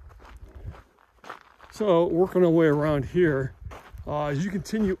 So working our way around here, as you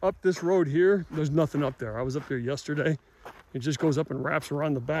continue up this road here, there's nothing up there. I was up there yesterday. It just goes up and wraps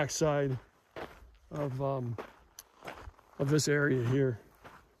around the backside of this area here.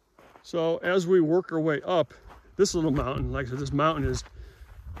 So as we work our way up this little mountain, like I said, this mountain is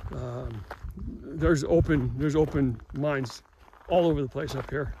there's open mines all over the place up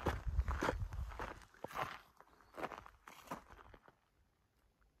here.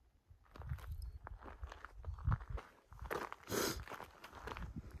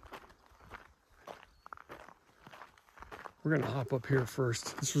 We're gonna hop up here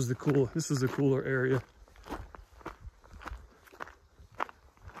first. This was the cooler area.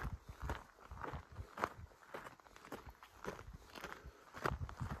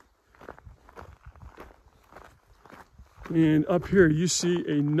 And up here you see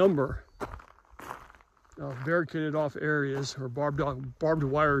a number of barricaded off areas or barbed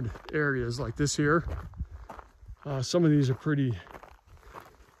wired areas like this here. Some of these are pretty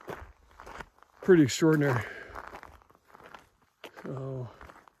extraordinary. So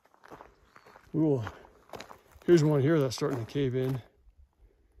here's one here that's starting to cave in.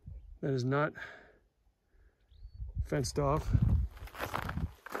 That is not fenced off.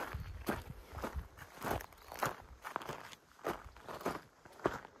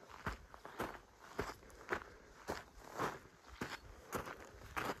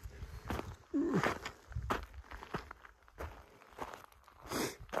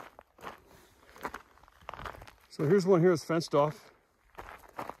 So here's one here that's fenced off.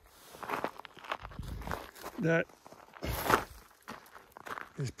 That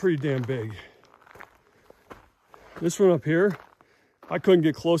is pretty damn big. This one up here, I couldn't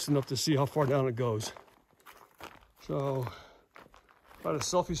get close enough to see how far down it goes. So if I had a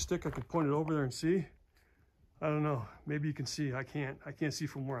selfie stick, I could point it over there and see. I don't know, maybe you can see. I can't see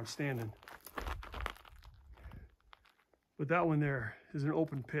from where I'm standing. But that one there is an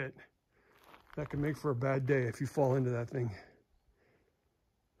open pit that can make for a bad day if you fall into that thing.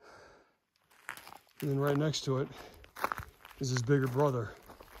 And then right next to it is his bigger brother.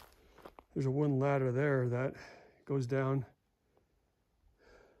 There's a wooden ladder there that goes down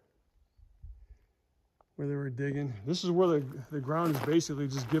where they were digging. This is where the ground is basically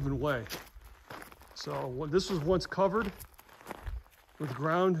just giving way. So this was once covered with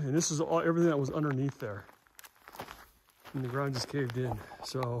ground, and this is everything that was underneath there. And the ground just caved in.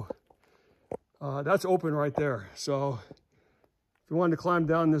 So that's open right there. So if you wanted to climb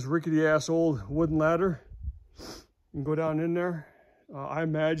down this rickety ass old wooden ladder and go down in there, I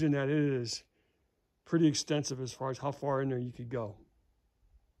imagine that it is pretty extensive as far as how far in there you could go.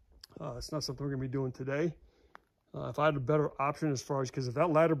 It's not something we're gonna be doing today. If I had a better option as far as, because if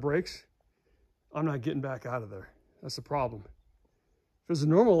that ladder breaks, I'm not getting back out of there. That's the problem. If it was a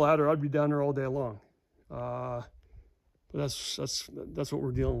normal ladder, I'd be down there all day long. But that's what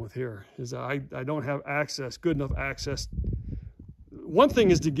we're dealing with here, is I don't have access, good enough access. One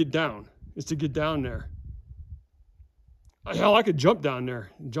thing is to get down, there. Hell, I could jump down there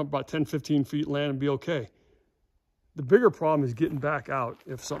and jump about 10, 15 feet, land and be okay. The bigger problem is getting back out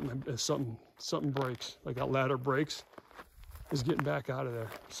if something breaks, like that ladder breaks, is getting back out of there.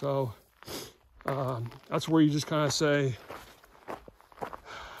 So that's where you just kind of say,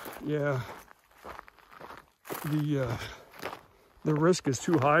 yeah, the risk is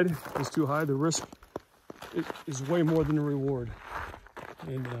too high. It's too high. The risk is way more than the reward.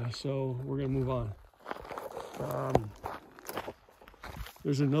 And so we're gonna move on.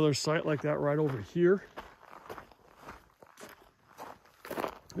 There's another site like that right over here.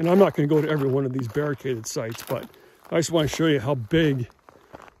 And I'm not gonna go to every one of these barricaded sites, but I just want to show you how big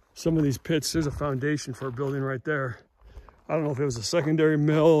some of these pits. There's a foundation for a building right there. I don't know if it was a secondary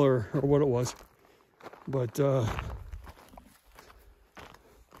mill or what it was, but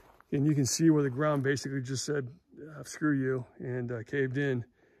and you can see where the ground basically just said, screw you, and caved in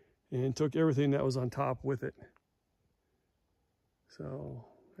and took everything that was on top with it. So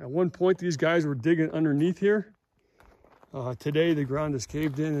at one point, these guys were digging underneath here. Today, the ground has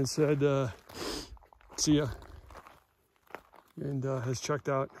caved in and said, see ya, and has checked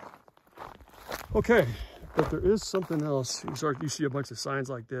out. Okay, but there is something else. You see a bunch of signs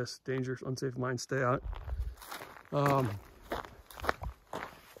like this: dangerous, unsafe mines, stay out.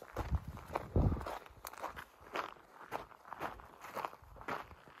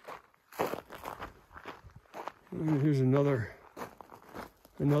 And here's another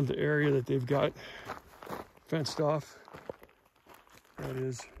area that they've got fenced off. That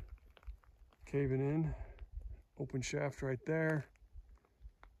is caving in. Open shaft right there.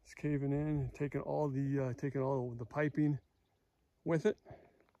 It's caving in, taking all the piping with it.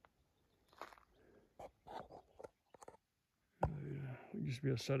 There used to be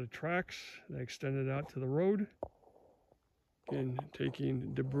a set of tracks that extended out to the road and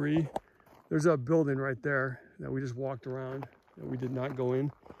taking debris. There's a building right there that we just walked around that we did not go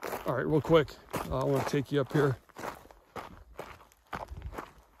in. All right, real quick, I want to take you up here.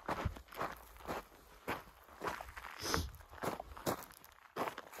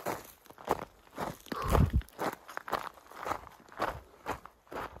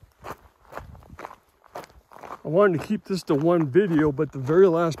 I wanted to keep this to one video, but the very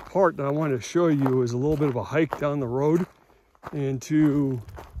last part that I wanted to show you is a little bit of a hike down the road. And to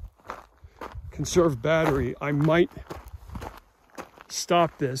conserve battery, I might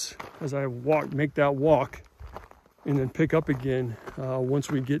stop this as I make that walk, and then pick up again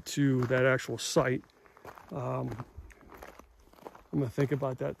once we get to that actual site. I'm gonna think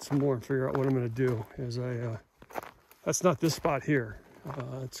about that some more and figure out what I'm gonna do. As that's not this spot here.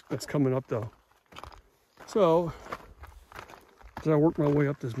 That's coming up though. So as I work my way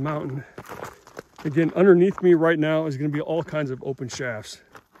up this mountain, again, underneath me right now is going to be all kinds of open shafts.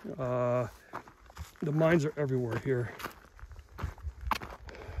 The mines are everywhere here.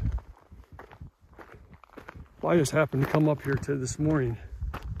 Well, I just happened to come up here this morning.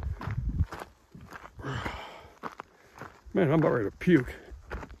 Man, I'm about ready to puke.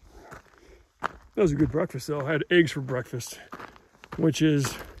 That was a good breakfast though. I had eggs for breakfast, which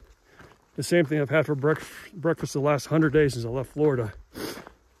is the same thing I've had for breakfast the last 100 days since I left Florida.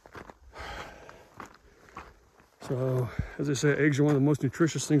 So, as I say, eggs are one of the most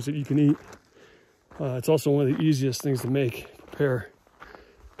nutritious things that you can eat. It's also one of the easiest things to prepare.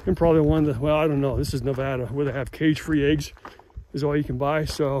 And probably one of the, well, I don't know, this is Nevada, where they have cage-free eggs is all you can buy.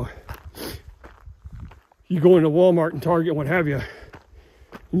 So, you go into Walmart and Target, what have you,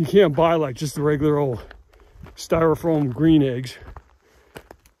 and you can't buy like just the regular old styrofoam green eggs.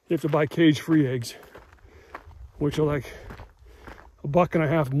 You have to buy cage-free eggs, which are like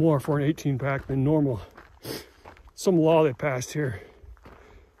 $1.50 more for an 18-pack than normal. Some law they passed here.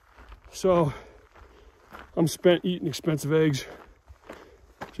 So I'm spent eating expensive eggs.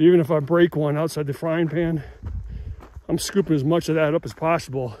 So even if I break one outside the frying pan, I'm scooping as much of that up as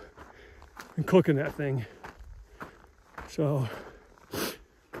possible and cooking that thing. So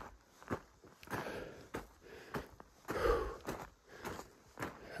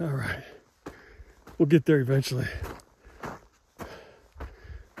all right, we'll get there eventually.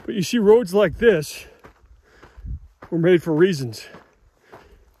 But you see, roads like this were made for reasons.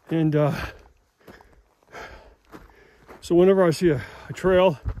 And so whenever I see a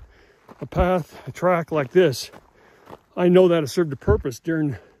trail, a path, a track like this, I know that it served a purpose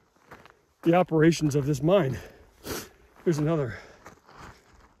during the operations of this mine. Here's another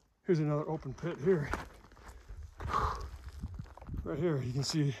open pit here. Right here, you can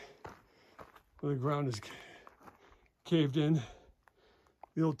see where the ground is caved in.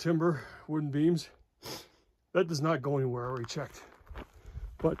 The old timber, wooden beams. That does not go anywhere, I already checked.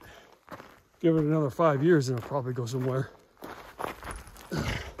 But give it another 5 years and it'll probably go somewhere.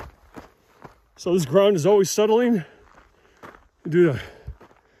 So this ground is always settling due to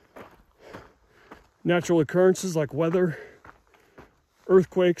natural occurrences like weather,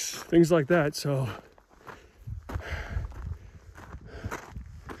 earthquakes, things like that. So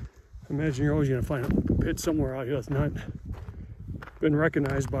Imagine you're always going to find a pit somewhere out here that's not been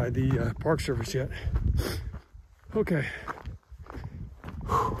recognized by the Park Service yet. Okay.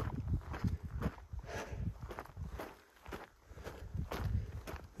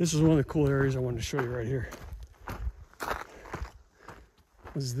 This is one of the cool areas I wanted to show you right here.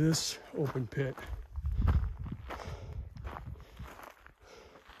 Was this open pit.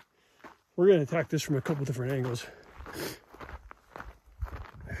 We're going to attack this from a couple different angles.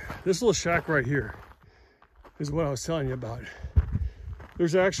 This little shack right here is what I was telling you about.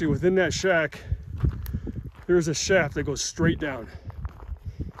 There's actually, within that shack, there's a shaft that goes straight down.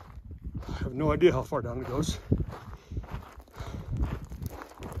 I have no idea how far down it goes.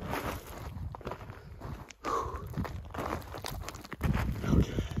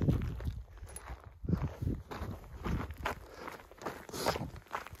 Okay.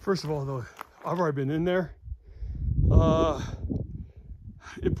 First of all, though, I've already been in there.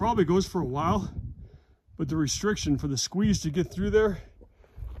 It probably goes for a while, but the restriction for the squeeze to get through there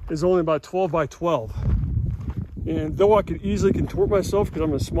is only about 12 by 12. And though I could easily contort myself because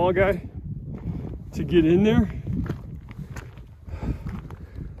I'm a small guy to get in there,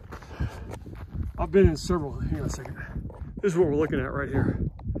 I've been in several. Hang on a second. This is what we're looking at right here.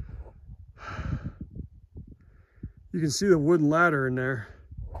 You can see the wooden ladder in there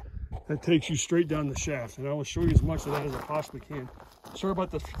that takes you straight down the shaft, and I will show you as much of that as I possibly can. Sorry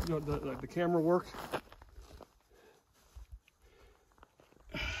about the camera work.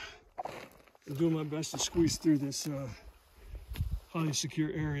 I'm doing my best to squeeze through this highly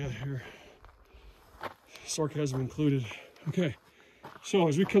secure area here, sarcasm included. Okay, so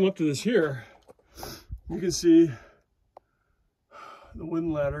as we come up to this here, you can see the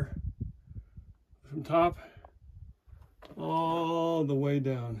wooden ladder from top all the way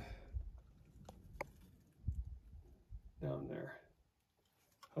down there.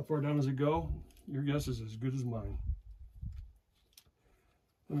 How far down does it go? Your guess is as good as mine.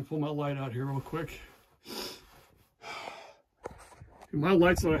 Let me pull my light out here real quick. My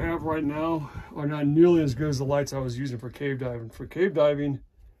lights that I have right now are not nearly as good as the lights I was using for cave diving. For cave diving,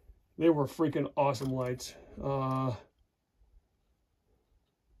 they were freaking awesome lights.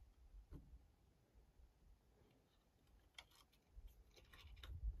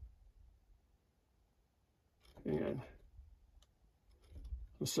 And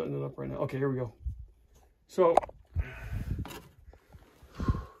I'm setting it up right now. Okay, here we go. So,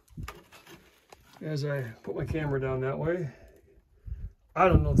 as I put my camera down that way, I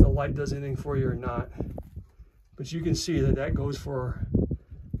don't know if the light does anything for you or not, but you can see that that goes for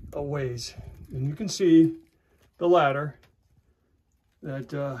a ways. And you can see the ladder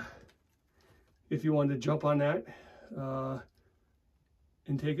that if you wanted to jump on that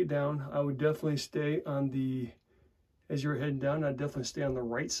and take it down, I would definitely stay on the, as you're heading down, I'd definitely stay on the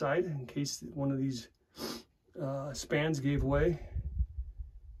right side in case one of these spans gave way.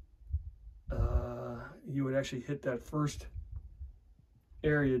 You would actually hit that first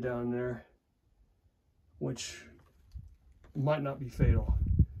area down there, which might not be fatal.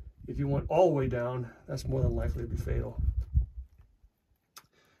 If you went all the way down, that's more than likely to be fatal.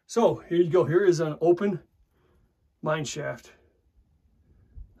 So here you go. Here is an open mine shaft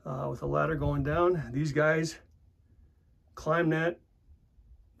with a ladder going down. These guys climb that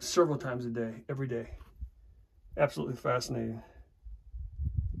several times a day, every day. Absolutely fascinating.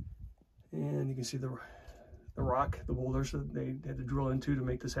 And you can see the rock, the boulders that they had to drill into to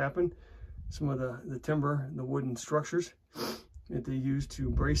make this happen. Some of the timber, the wooden structures that they use to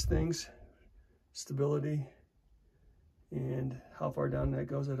brace things, stability, and how far down that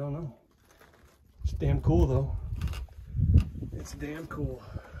goes, I don't know. It's damn cool though. It's damn cool.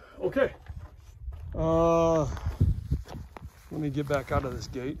 Okay. Let me get back out of this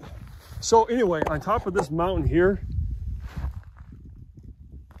gate. So anyway, on top of this mountain here,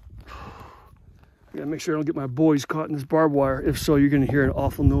 I gotta make sure I don't get my boys caught in this barbed wire. If so, you're gonna hear an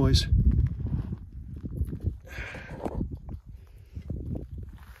awful noise.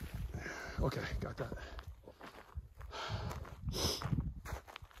 Okay, got that.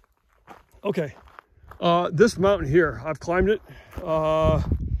 Okay, this mountain here, I've climbed it.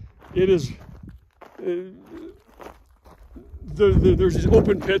 There's these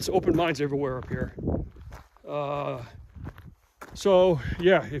open pits, open mines everywhere up here. So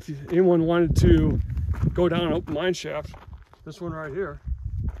yeah, if anyone wanted to go down an open mine shaft, this one right here,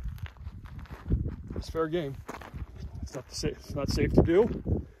 it's fair game. It's not safe to do.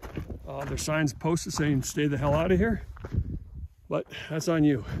 There's signs posted saying stay the hell out of here, but that's on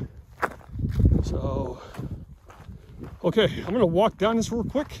you. So, okay, I'm gonna walk down this real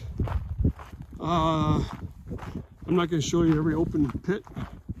quick. I'm not gonna show you every open pit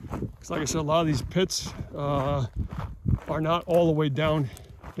Because like I said, a lot of these pits are not all the way down.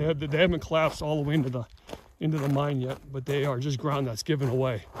 They haven't collapsed all the way into the mine yet, but they are just ground that's given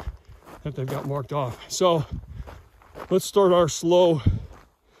away that they've got marked off. So let's start our slow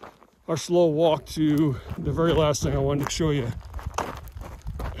walk to the very last thing I wanted to show you.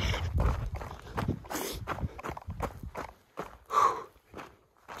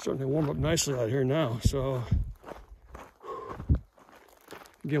 Starting to warm up nicely out here now. So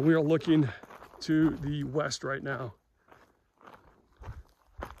again, we are looking to the west right now.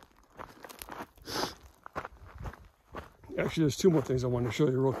 Actually, there's two more things I wanted to show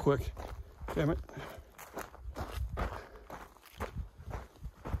you real quick. Damn it.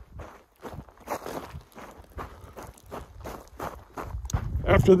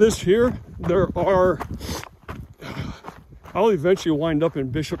 After this here, I'll eventually wind up in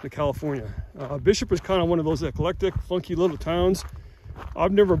Bishop, California. Bishop is kind of one of those eclectic, funky little towns.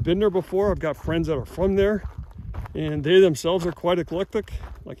 I've never been there before. I've got friends that are from there, and they themselves are quite eclectic.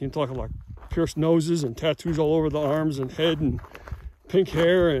 Like, you talk like pierced noses and tattoos all over the arms and head and pink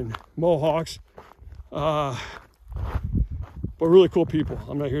hair and mohawks. But really cool people.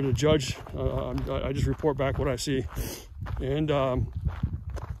 I'm not here to judge. I just report back what I see. And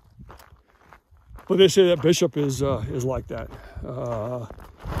but they say that Bishop is like that.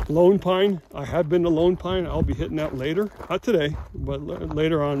 Lone Pine, I have been to Lone Pine. I'll be hitting that later, not today, but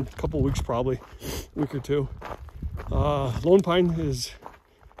later on, a couple weeks probably, a week or two. Lone Pine is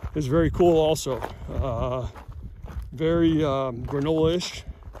very cool also. Very granola-ish.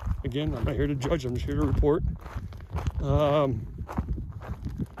 Again, I'm not here to judge, I'm just here to report.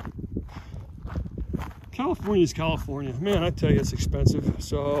 California's California. Man, I tell you, it's expensive.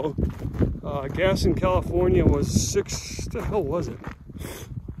 So gas in California was what the hell was it?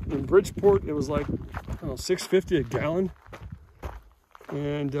 In Bridgeport, it was like, I don't know, $6.50 a gallon.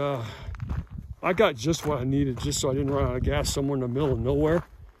 And I got just what I needed, just so I didn't run out of gas somewhere in the middle of nowhere.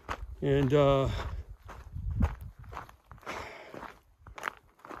 And I'm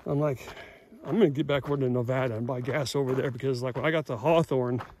like, I'm gonna get back over to Nevada and buy gas over there, because like when I got to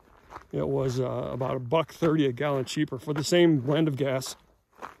Hawthorne, it was about $1.30 a gallon cheaper for the same blend of gas.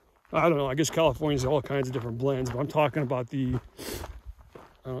 I don't know, I guess California's all kinds of different blends, but I'm talking about the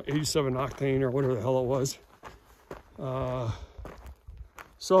 87 octane or whatever the hell it was.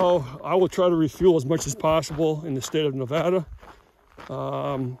 So I will try to refuel as much as possible in the state of Nevada.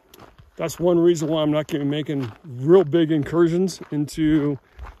 That's one reason why I'm not going to be making real big incursions into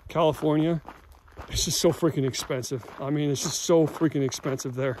California. It's just so freaking expensive. I mean, it's just so freaking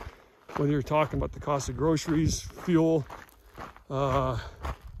expensive there. Whether you're talking about the cost of groceries, fuel,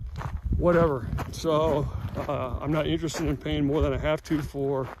 whatever. So I'm not interested in paying more than I have to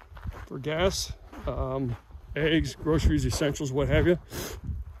for gas, eggs, groceries, essentials, what have you.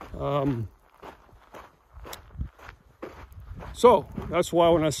 So that's why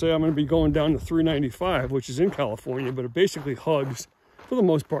when I say I'm going to be going down to 395, which is in California, but it basically hugs, for the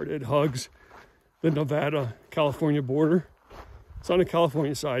most part, it hugs the Nevada-California border. It's on the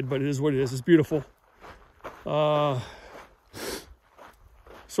California side, but it is what it is. It's beautiful. So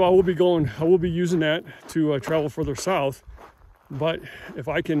I will be using that to travel further south. But if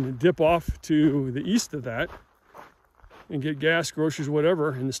I can dip off to the east of that and get gas, groceries,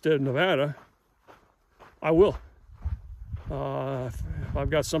 whatever, in the state of Nevada, I will. If I've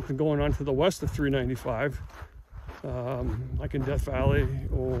got something going on to the west of 395, like in Death Valley,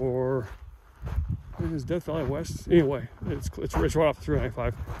 or is Death Valley west? Anyway, it's right off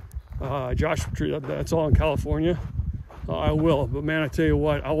 395. Joshua Tree, that's all in California. I will, but man, I tell you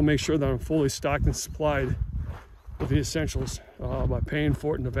what, I will make sure that I'm fully stocked and supplied with the essentials by paying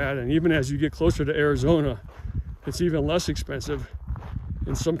for it in Nevada. And even as you get closer to Arizona, it's even less expensive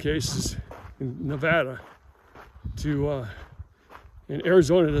in some cases in Nevada to and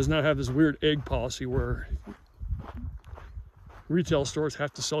Arizona does not have this weird egg policy where retail stores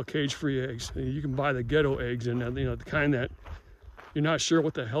have to sell cage-free eggs. You can buy the ghetto eggs, and the kind that you're not sure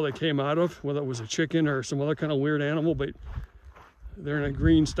what the hell they came out of, whether it was a chicken or some other kind of weird animal, but they're in a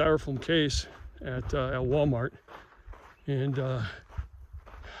green styrofoam case at Walmart. And by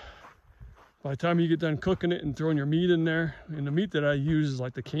the time you get done cooking it and throwing your meat in there, and the meat that I use is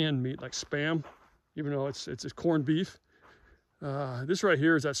like the canned meat, like Spam, even though it's corned beef. This right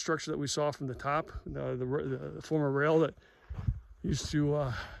here is that structure that we saw from the top, the former rail that used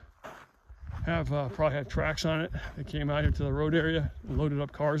to probably had tracks on it. They came out here to the road area and loaded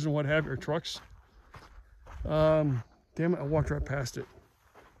up cars and what have you, or trucks. Damn it, I walked right past it.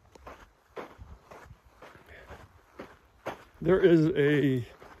 There is a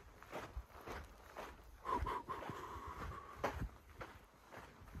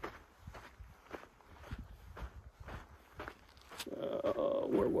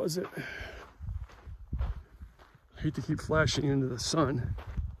where was it? I hate to keep flashing into the sun.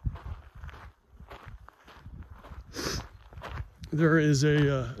 There is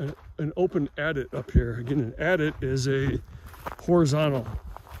an open adit up here. Again, an adit is a horizontal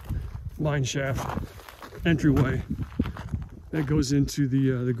mine shaft entryway that goes into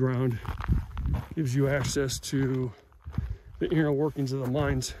the ground. Gives you access to the inner workings of the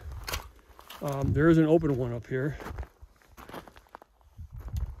mines. There is an open one up here.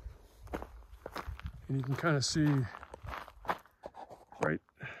 And you can kind of see right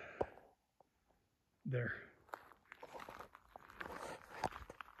there.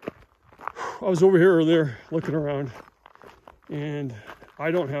 I was over here earlier looking around, and I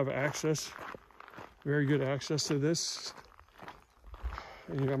don't have access, very good access to this.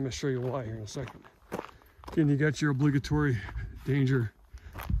 And I'm going to show you why here in a second. Again, you got your obligatory danger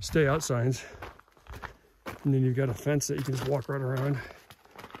stay out signs. And then you've got a fence that you can just walk right around.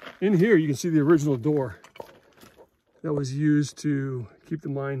 In here, you can see the original door that was used to keep the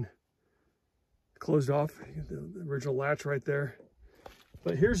mine closed off. The original latch right there.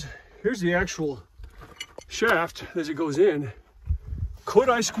 But here's the actual shaft as it goes in. Could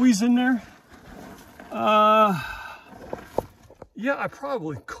I squeeze in there? Yeah, I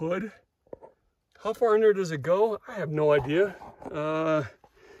probably could. How far in there does it go? I have no idea.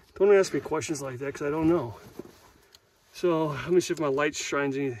 Don't ask me questions like that because I don't know. So let me see if my light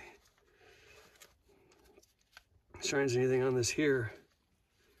shines anything on this here.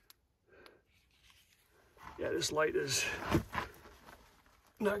 Yeah, this light is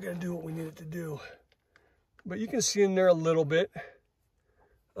not going to do what we need it to do. But you can see in there a little bit.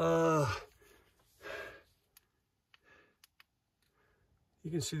 You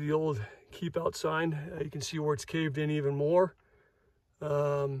can see the old keep out sign. You can see where it's caved in even more.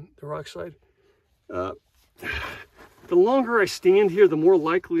 The rock slide. The longer I stand here, the more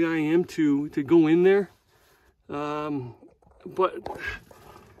likely I am to go in there. But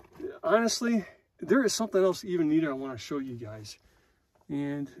honestly, there is something else even neater I want to show you guys.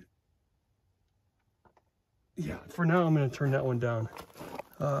 And yeah, for now, I'm going to turn that one down.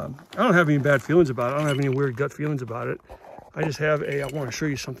 I don't have any bad feelings about it. I don't have any weird gut feelings about it. I just have I want to show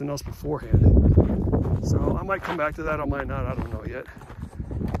you something else beforehand. So I might come back to that, I might not, I don't know yet.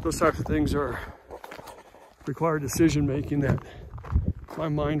 Those types of things require decision making that my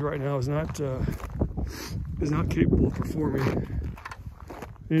mind right now is not capable of performing.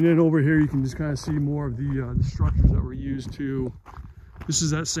 And then over here you can just kind of see more of the structures that were used to. This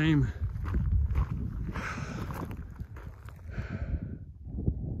is that same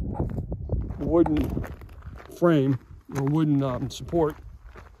wooden frame or wooden support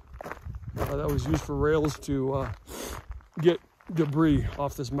that was used for rails to get debris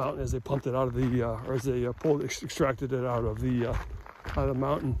off this mountain as they pumped it out of the or as they extracted it out of the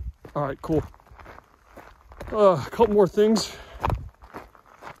mountain. All right, cool. A couple more things.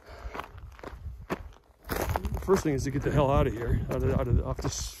 The first thing is to get the hell out of here, off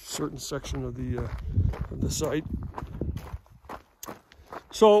this certain section of the site.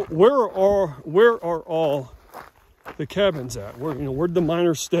 So where are all the cabins at? Where'd the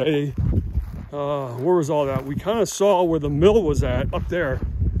miners stay? Where was all that? We kind of saw where the mill was at up there.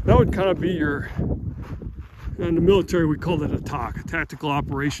 That would kind of be in the military we called it a TOC, a Tactical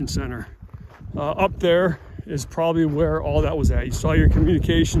Operations Center. Up there is probably where all that was at. You saw your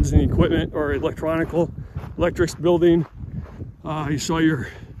communications and equipment or electrics building. You saw your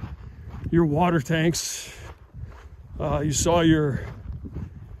water tanks. You saw your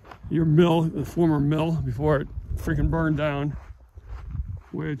mill, the former mill, before it freaking burned down,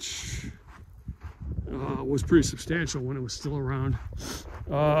 which was pretty substantial when it was still around.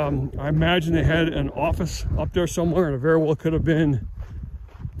 I imagine they had an office up there somewhere, and it very well could have been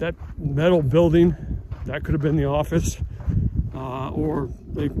that metal building. That could have been the office, or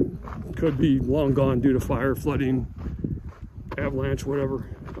they could be long gone due to fire, flooding, avalanche, whatever.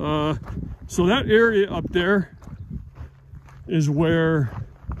 So that area up there is where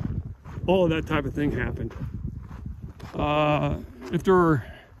all of that type of thing happened. If the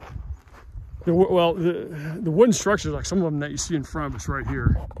wooden structures, like some of them that you see in front of us right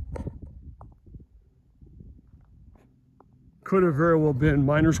here, could have very well been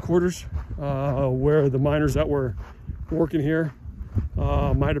miners' quarters, where the miners that were working here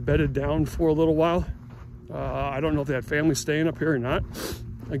might have bedded down for a little while. I don't know if they had families staying up here or not.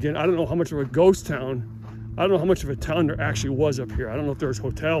 Again, I don't know how much of a ghost town, I don't know how much of a town there actually was up here. I don't know if there's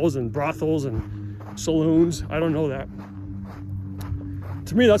hotels and brothels and saloons. I don't know that.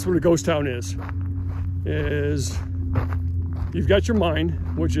 To me, that's what a ghost town is you've got your mine,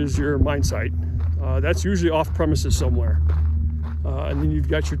 which is your mine site. That's usually off premises somewhere. And then you've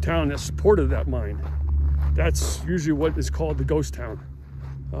got your town that supported that mine. That's usually what is called the ghost town.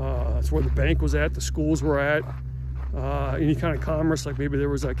 That's where the bank was at, the schools were at, any kind of commerce, like maybe there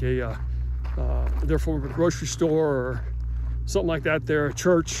was like a therefore a grocery store or something like that there, a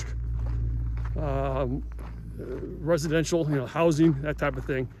church, residential, you know, housing, that type of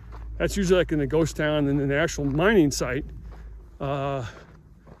thing. That's usually like in the ghost town. And then the actual mining site that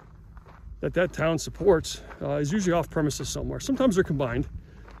town supports is usually off premises somewhere. Sometimes they're combined,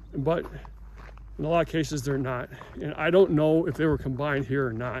 but in a lot of cases they're not. And I don't know if they were combined here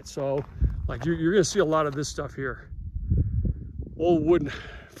or not. So like you're gonna see a lot of this stuff here. Old wooden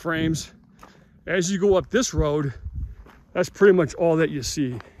frames. As you go up this road, that's pretty much all that you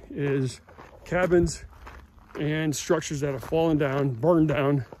see is cabins and structures that have fallen down, burned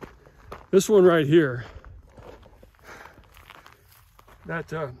down. This one right here,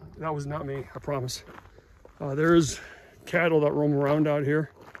 that was not me, I promise. There's cattle that roam around out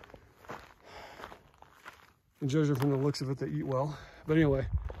here. And judging from the looks of it, they eat well. But anyway,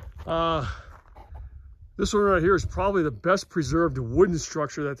 this one right here is probably the best preserved wooden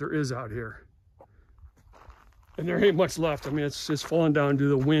structure that there is out here. And there ain't much left. I mean, it's fallen down due to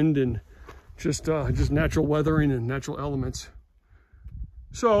the wind and just natural weathering and natural elements.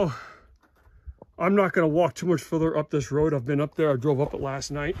 So I'm not going to walk too much further up this road. I've been up there. I drove up it last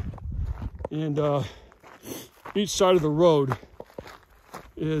night. And each side of the road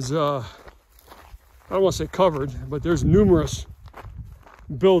is, I don't want to say covered, but there's numerous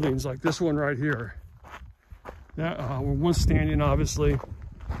buildings like this one right here. That were once standing, obviously,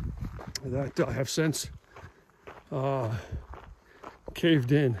 that have since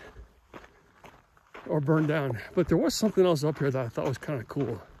caved in or burned down. But there was something else up here that I thought was kind of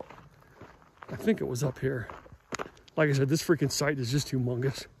cool. I think it was up here. Like I said, this freaking site is just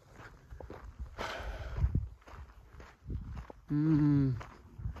humongous.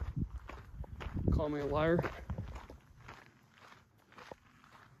 Call me a liar.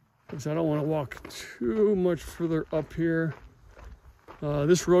 Because I don't want to walk too much further up here.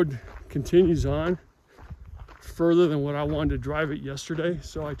 This road continues on further than what I wanted to drive it yesterday,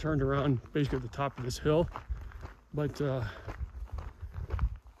 so I turned around basically at the top of this hill. But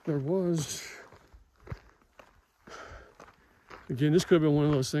there was, again, this could have been one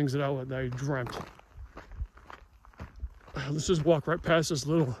of those things that I dreamt. Let's just walk right past this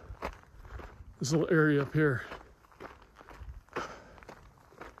little area up here.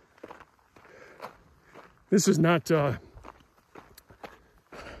 This is not, I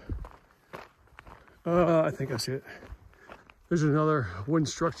think I see it. There's another wooden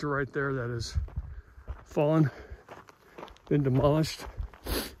structure right there that is fallen, been demolished.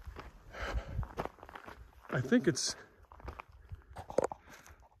 I think it's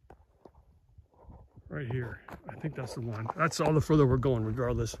right here. I think that's the one. That's all the further we're going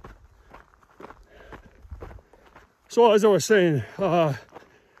regardless. So as I was saying,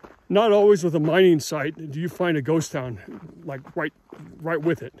 not always with a mining site do you find a ghost town like right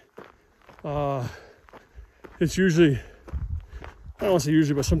with it. It's usually, I don't want to say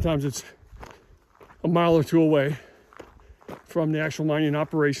usually, but sometimes it's a mile or two away from the actual mining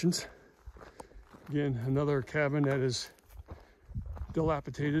operations. Again, another cabin that is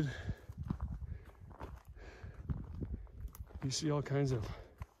dilapidated. You see all kinds of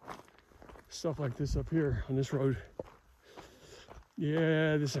stuff like this up here on this road.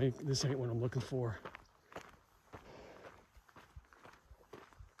 Yeah, this ain't what I'm looking for.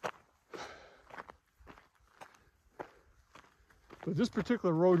 But this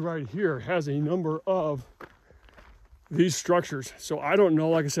particular road right here has a number of these structures. So I don't know,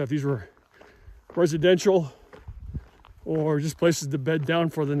 like I said, if these were residential or just places to bed down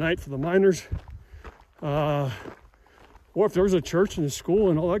for the night for the miners. Or if there was a church and a school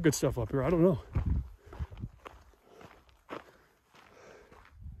and all that good stuff up here. I don't know.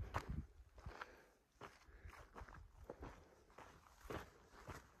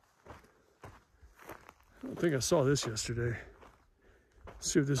 I don't think I saw this yesterday.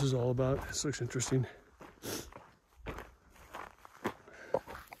 Let's see what this is all about. This looks interesting.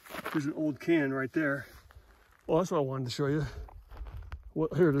 Here's an old can right there. Well, that's what I wanted to show you. Well,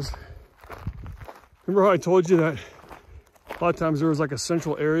 here it is. Remember how I told you that a lot of times there was like a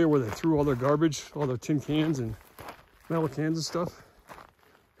central area where they threw all their garbage, all their tin cans and metal cans and stuff?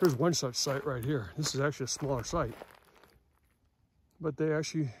 Here's one such site right here. This is actually a smaller site. But they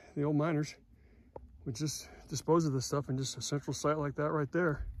actually, the old miners, would just dispose of this stuff in just a central site like that right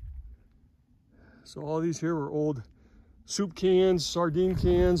there. So all these here were old soup cans, sardine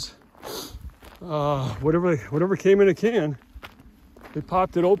cans, whatever came in a can. They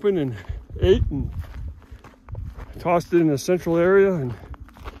popped it open and ate and tossed it in the central area, and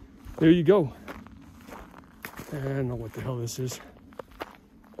there you go. And I don't know what the hell this is.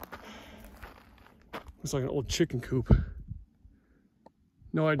 Looks like an old chicken coop.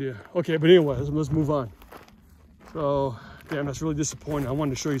 No idea. Okay, but anyway, let's move on. So, damn, that's really disappointing. I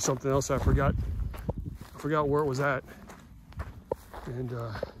wanted to show you something else. I forgot where it was at. And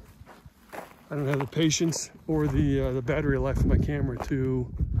I don't have the patience or the battery life of my camera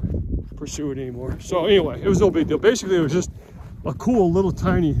to pursue it anymore. So anyway, it was no big deal. Basically, it was just a cool little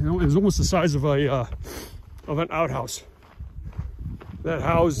tiny, it was almost the size of an outhouse that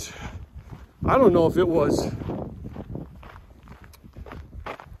housed, I don't know if it was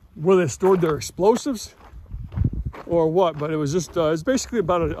where they stored their explosives or what, but it was just, it's basically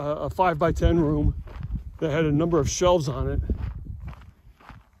about a 5x10 room that had a number of shelves on it.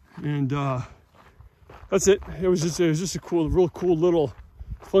 And that's it. It was just a cool, real cool little,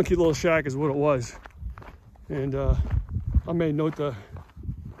 funky little shack is what it was. And I made note to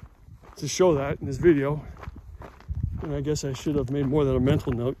show that in this video. And I guess I should have made more than a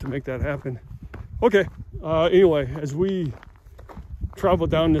mental note to make that happen. Okay, anyway, as we travel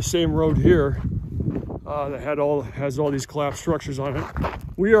down the same road here that has all these collapsed structures on it,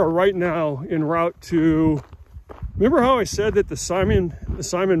 we are right now en route to, remember how I said that the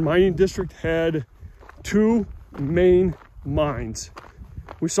Simon mining district had 2 main mines?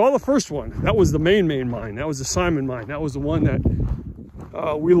 We saw the first one. That was the main mine. That was the Simon mine. That was the one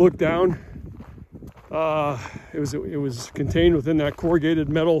that we looked down. It was contained within that corrugated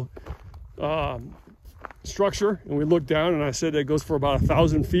metal structure, and we looked down, and I said it goes for about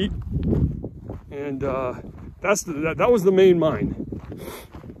 1,000 feet, and that was the main mine.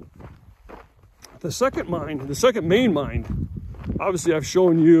 The second main mine, obviously I've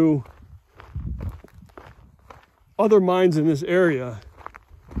shown you other mines in this area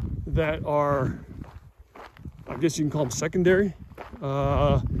that are, I guess you can call them secondary.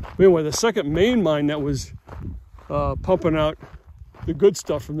 Anyway, the second main mine that was pumping out the good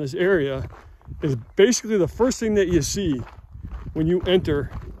stuff from this area is basically the first thing that you see when you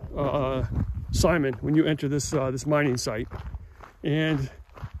enter Simon, when you enter this mining site. And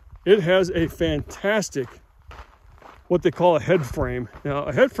it has a fantastic, what they call a head frame. Now,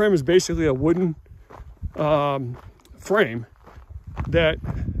 a head frame is basically a wooden frame that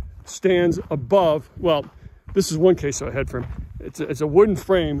stands above, well, this is one case of a head frame. It's a wooden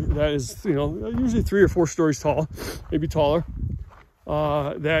frame that is, you know, usually 3 or 4 stories tall, maybe taller,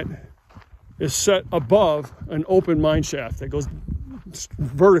 that is set above an open mine shaft that goes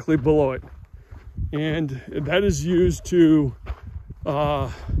vertically below it. And that is used to,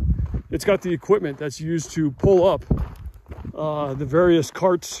 it's got the equipment that's used to pull up the various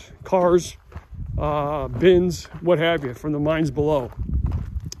carts, cars, bins, what have you, from the mines below.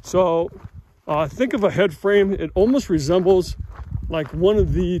 So think of a head frame. It almost resembles like one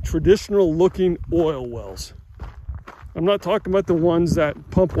of the traditional looking oil wells. I'm not talking about the ones that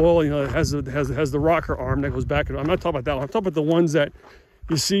pump oil, you know, it has the rocker arm that goes back. I'm not talking about that one. I'm talking about the ones that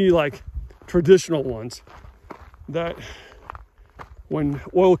you see, like traditional ones, that when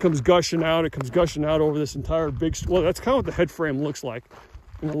oil comes gushing out, it comes gushing out over this entire big, well, that's kind of what the head frame looks like.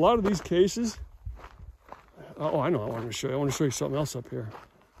 In a lot of these cases, oh, I know, I want to show you something else up here.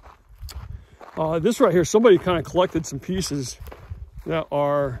 This right here, somebody kind of collected some pieces that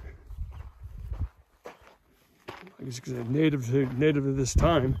are, I guess you could say, native to this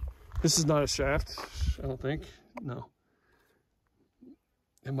time. This is not a shaft, I don't think. No.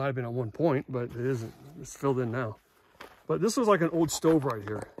 It might have been at one point, but it isn't. It's filled in now. But this was like an old stove right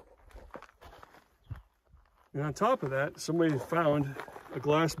here. And on top of that, somebody found a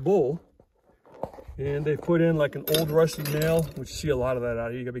glass bowl, and they put in like an old rusty nail, which you see a lot of that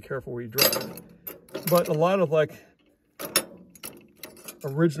out here. You gotta be careful where you drop it. But a lot of like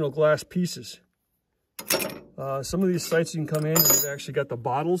original glass pieces. Some of these sites you can come in and they've actually got the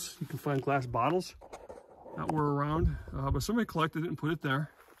bottles. You can find glass bottles that were around. But somebody collected it and put it there.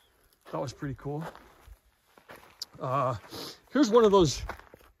 That was pretty cool. Here's one of those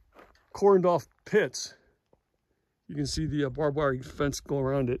cordoned off pits. You can see the barbed wire fence go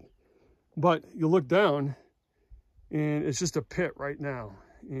around it. But you look down and it's just a pit right now.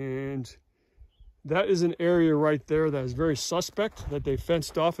 And that is an area right there that is very suspect, that they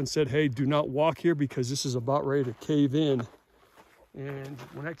fenced off and said, hey, do not walk here because this is about ready to cave in. And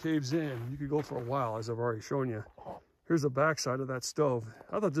when that caves in, you could go for a while, as I've already shown you. Here's the backside of that stove.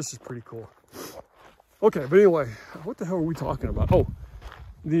 I thought this is pretty cool. Okay, but anyway, what the hell are we talking about? Oh,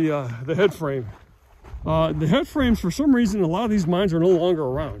 the head frame. The head frames, for some reason, a lot of these mines are no longer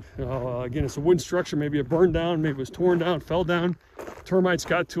around. Again, it's a wooden structure. Maybe it burned down, maybe it was torn down, fell down. Termites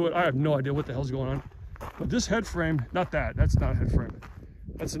got to it. I have no idea what the hell's going on. But this head frame, that's not a head frame.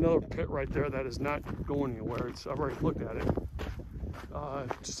 That's another pit right there that is not going anywhere. I've already looked at it.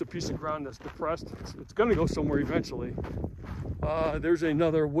 Just a piece of ground that's depressed. It's going to go somewhere eventually. There's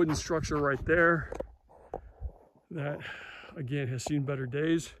another wooden structure right there that, again, has seen better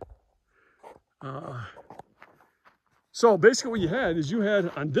days. So basically what you had is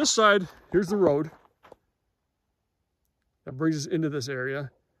on this side, here's the road that brings us into this area.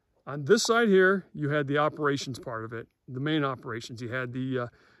 On this side here, you had the operations part of it, the main operations. You had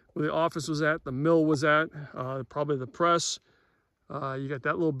where the office was at, the mill was at, probably the press. You got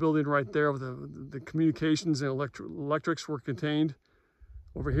that little building right there with the communications and electrics were contained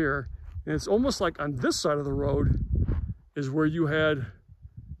over here. And it's almost like on this side of the road is where you had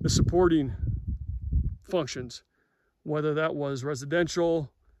the supporting functions, whether that was residential,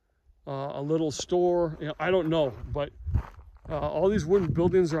 a little store, I don't know, but all these wooden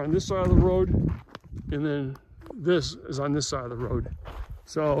buildings are on this side of the road, and then this is on this side of the road.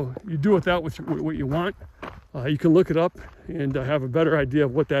 So you do with that what you want. You can look it up and have a better idea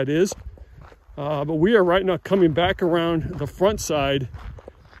of what that is. But we are right now coming back around the front side.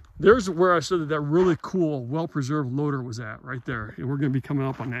 There's where I said that really cool, well-preserved loader was at, right there. And we're going to be coming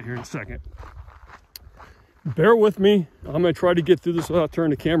up on that here in a second. Bear with me. I'm going to try to get through this without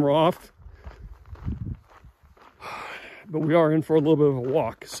turning the camera off. But we are in for a little bit of a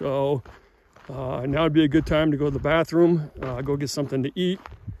walk. So now would be a good time to go to the bathroom, go get something to eat,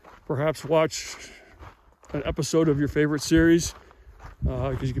 perhaps watch an episode of your favorite series,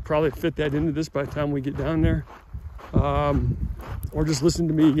 because you could probably fit that into this by the time we get down there. Or just listen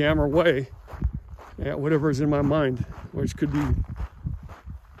to me yammer away at whatever is in my mind, which could be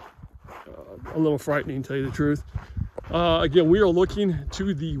a little frightening, to tell you the truth. Again, we are looking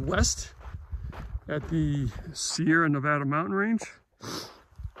to the west at the Sierra Nevada mountain range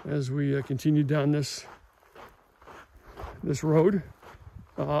as we continue down this road.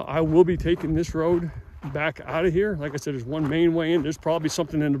 I will be taking this road back out of here. Like I said, there's one main way in. There's probably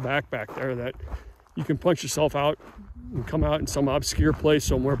something in the back there that you can punch yourself out and come out in some obscure place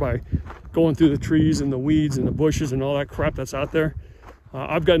somewhere by going through the trees and the weeds and the bushes and all that crap that's out there.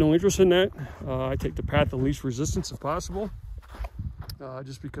 I've got no interest in that. I take the path of least resistance if possible,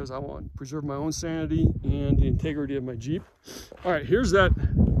 just because I want to preserve my own sanity and the integrity of my Jeep. All right, here's that.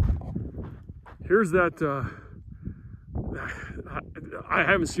 I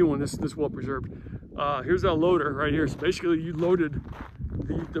haven't seen one this well preserved. Here's that loader right here. So basically you loaded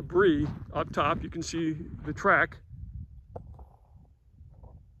the debris up top. You can see the track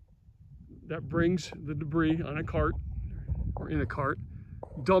that brings the debris on a cart or in a cart,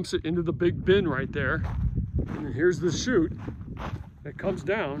 dumps it into the big bin right there. And here's the chute that comes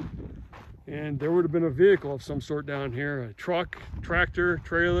down, and there would have been a vehicle of some sort down here, a truck, tractor,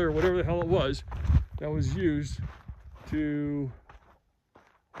 trailer, whatever the hell it was that was used to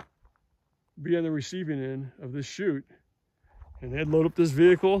be on the receiving end of this chute, and they'd load up this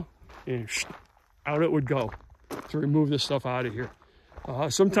vehicle and out it would go to remove this stuff out of here.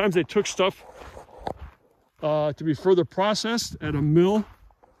 Sometimes they took stuff to be further processed at a mill,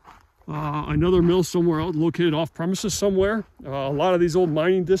 another mill somewhere else, located off premises somewhere. A lot of these old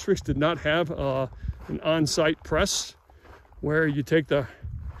mining districts did not have an on-site press where you take the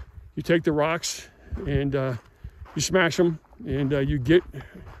rocks and you smash them, and you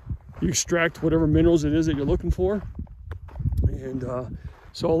extract whatever minerals it is that you're looking for. And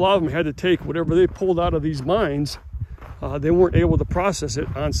so a lot of them had to take whatever they pulled out of these mines. They weren't able to process it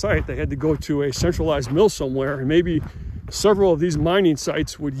on site. They had to go to a centralized mill somewhere, and maybe several of these mining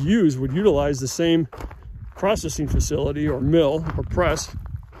sites would utilize the same processing facility or mill or press,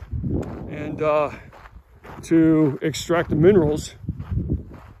 and to extract the minerals,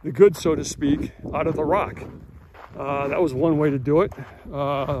 the goods, so to speak, out of the rock. That was one way to do it,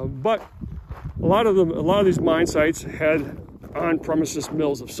 but a lot of these mine sites had on-premises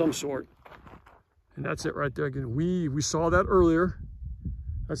mills of some sort, and that's it right there. Again, we saw that earlier.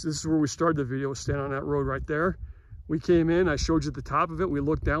 This is where we started the video, standing on that road right there. We came in, I showed you the top of it. We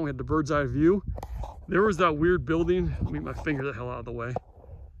looked down, we had the bird's eye view. There was that weird building. Let me get my finger the hell out of the way.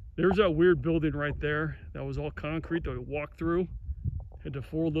 There's that weird building right there that was all concrete that we walked through. Had the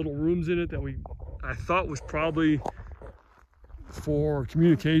 4 little rooms in it that I thought was probably for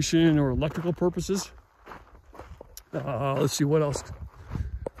communication or electrical purposes. Let's see what else.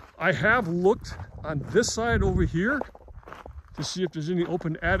 I have looked on this side over here to see if there's any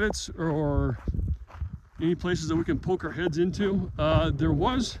open adits or any places that we can poke our heads into. There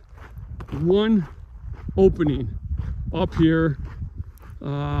was one opening up here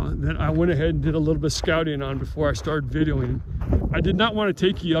that I went ahead and did a little bit of scouting on before I started videoing. I did not want to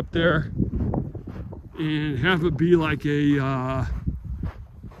take you up there and have it be like a,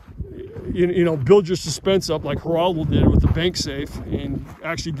 you know, build your suspense up like Geraldo did with the bank safe and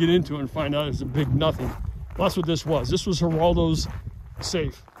actually get into it and find out it's a big nothing. Well, that's what this was. This was Geraldo's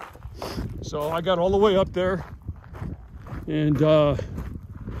safe. So I got all the way up there and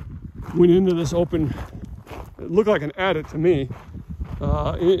went into this open, it looked like an attic to me.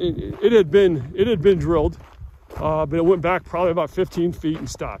 It had been drilled, but it went back probably about 15 feet and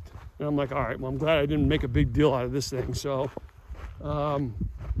stopped. And I'm like, all right, well, I'm glad I didn't make a big deal out of this thing. So,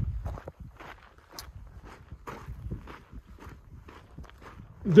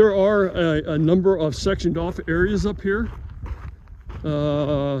 there are a number of sectioned off areas up here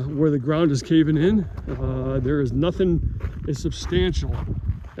where the ground is caving in. There is nothing as substantial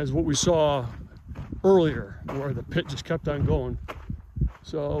as what we saw earlier, where the pit just kept on going.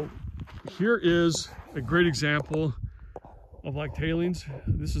 So here is a great example of like tailings.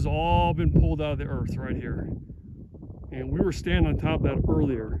 This has all been pulled out of the earth right here. And we were standing on top of that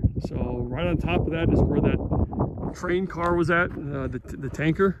earlier. So right on top of that is where that train car was at, the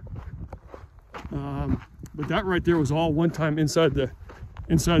tanker. But that right there was all one time inside the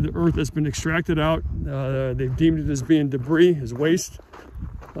earth that's been extracted out. They've deemed it as being debris, as waste,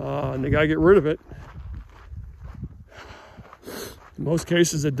 and they gotta get rid of it. In most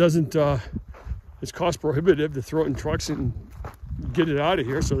cases, it doesn't. It's cost prohibitive to throw it in trucks and get it out of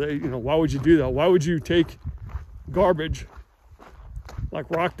here. So they, you know, why would you do that? Why would you take garbage like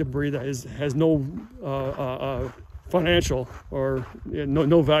rock debris that has no financial or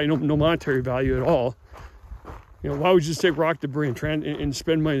no value, no monetary value at all? You know, why would you just take rock debris and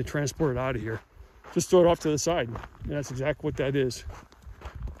spend money to transport it out of here? Just throw it off to the side. And that's exactly what that is.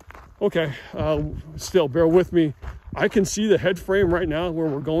 Okay, still bear with me. I can see the head frame right now where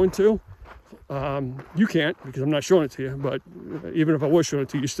we're going to. You can't because I'm not showing it to you, but even if I was showing it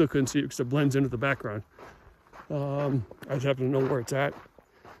to you, you still couldn't see it because it blends into the background. I just happen to know where it's at.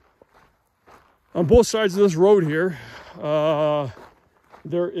 On both sides of this road here,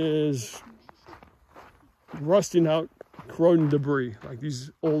 there is rusting out, corroding debris, like these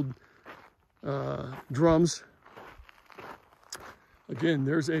old drums. Again,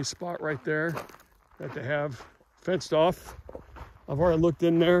 there's a spot right there that they have fenced off. I've already looked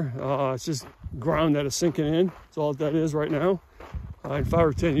in there. It's just ground that is sinking in. That's all that is right now. In 5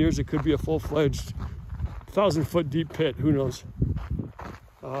 or 10 years, it could be a full-fledged 1,000-foot deep pit. Who knows?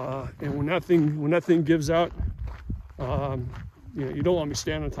 And when that thing gives out, you know, you don't want me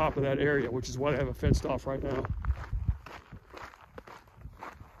standing on top of that area, which is why they have it fenced off right now.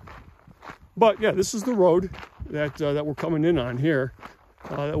 But yeah, this is the road that that we're coming in on here.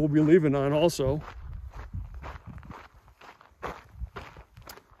 That we'll be leaving on also.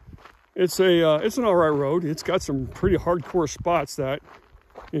 It's an all right road. It's got some pretty hardcore spots that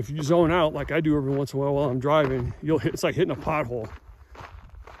if you zone out like I do every once in a while I'm driving, you'll hit. It's like hitting a pothole.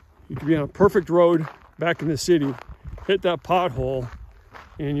 You could be on a perfect road back in the city, hit that pothole,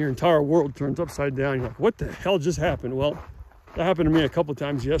 and your entire world turns upside down. You're like, what the hell just happened? Well, that happened to me a couple of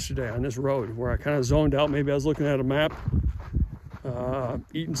times yesterday on this road where I kind of zoned out. Maybe I was looking at a map,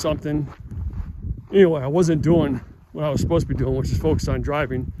 eating something. Anyway, I wasn't doing what I was supposed to be doing, which is focused on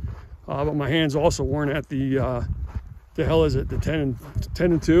driving. But my hands also weren't at the hell is it, the 10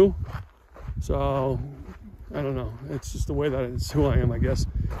 and 2. So I don't know. It's just the way that it's who I am, I guess.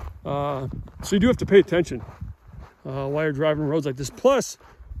 So you do have to pay attention while you're driving roads like this. Plus,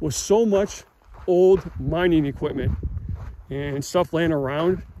 with so much old mining equipment and stuff laying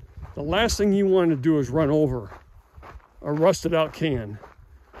around, the last thing you want to do is run over a rusted out can.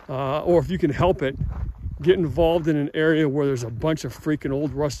 Or if you can help it, get involved in an area where there's a bunch of freaking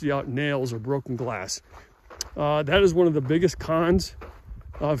old rusty out nails or broken glass. That is one of the biggest cons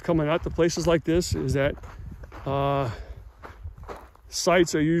of coming out to places like this, is that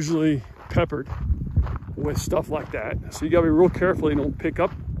sites are usually peppered with stuff like that. So you gotta be real careful you don't pick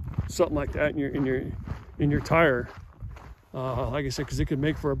up something like that in your tire. Like I said, because it could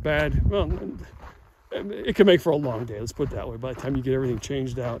make for a bad, well, it can make for a long day, let's put it that way, by the time you get everything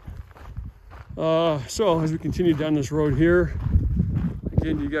changed out. So as we continue down this road here,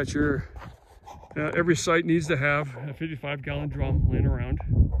 again, you got your, every site needs to have a 55-gallon drum laying around.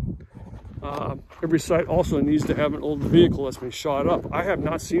 Every site also needs to have an old vehicle that's been shot up. I have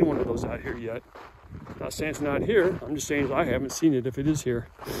not seen one of those out here yet. Not saying it's not here, I'm just saying I haven't seen it if it is here.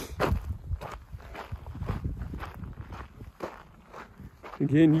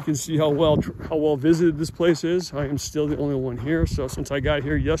 Again, you can see how well visited this place is. I am still the only one here. So since I got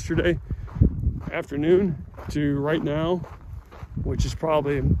here yesterday afternoon to right now, which is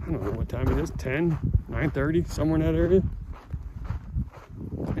probably, I don't know what time it is, 10, 9:30, somewhere in that area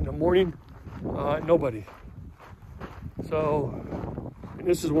in the morning, Nobody. So, and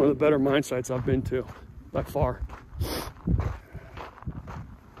this is one of the better mine sites I've been to, by far.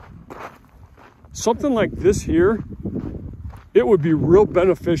 Something like this here, it would be real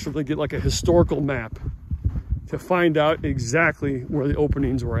beneficial to get like a historical map to find out exactly where the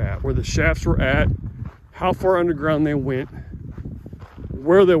openings were at, where the shafts were at, how far underground they went,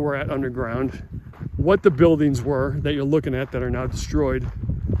 where they were at underground, what the buildings were that you're looking at that are now destroyed.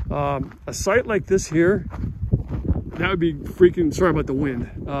 A site like this here, that would be freaking, sorry about the wind.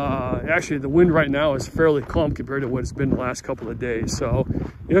 Actually, the wind right now is fairly calm compared to what it's been the last couple of days. So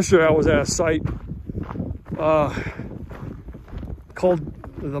yesterday I was at a site called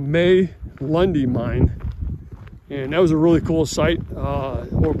the May Lundy Mine. And that was a really cool site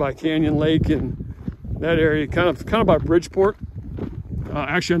over by Canyon Lake and that area, kind of by Bridgeport.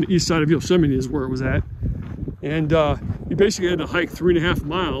 Actually on the east side of Yosemite is where it was at. And you basically had to hike 3.5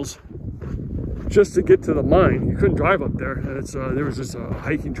 miles just to get to the mine. You couldn't drive up there. There was just a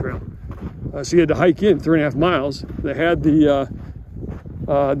hiking trail. So you had to hike in 3.5 miles. They had the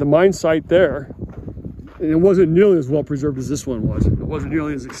mine site there. And it wasn't nearly as well preserved as this one was. It wasn't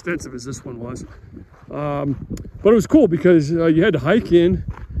nearly as extensive as this one was. But it was cool because you had to hike in,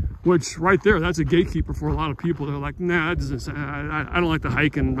 which right there, that's a gatekeeper for a lot of people. They're like, nah, that doesn't, I don't like to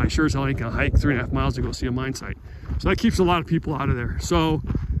hike, and I sure as hell ain't gonna hike 3.5 miles to go see a mine site. So that keeps a lot of people out of there. So,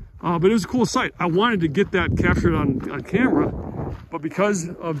 but it was a cool site. I wanted to get that captured on camera, but because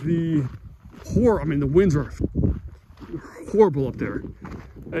of the the winds are horrible up there.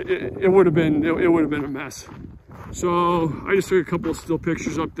 It would have been a mess. So I just took a couple of still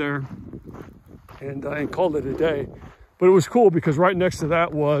pictures up there and called it a day. But it was cool because right next to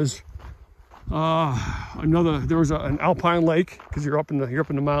that was there was an alpine lake, because you're up in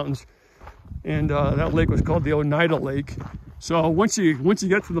the mountains, and that lake was called the Oneida Lake. So once you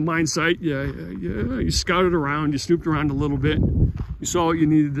get to the mine site, you scouted around, you snooped around a little bit, you saw what you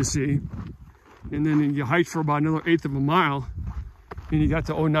needed to see, and then you hiked for about another 1/8 of a mile, and you got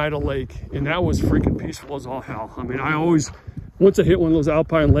to Oneida Lake, and that was freaking peaceful as all hell. I mean, once I hit one of those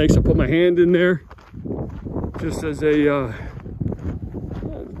alpine lakes, I put my hand in there, just as a, I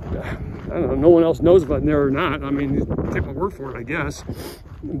don't know, no one else knows if I'm there or not. I mean, take my word for it, I guess.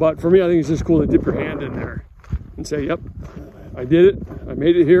 But for me, I think it's just cool to dip your hand in there and say, yep, I did it, I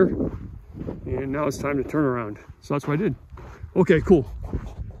made it here, and now it's time to turn around. So that's what I did. Okay, cool.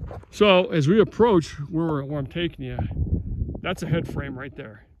 So as we approach where I'm taking you, that's a head frame right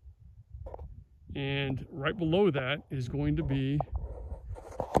there. And right below that is going to be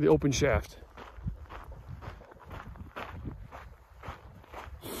the open shaft.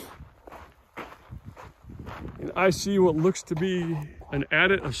 And I see what looks to be an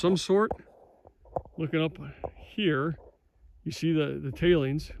adit of some sort. Looking up here, you see the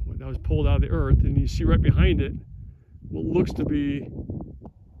tailings that was pulled out of the earth, and you see right behind it what looks to be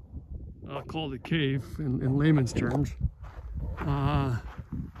called a cave in layman's terms.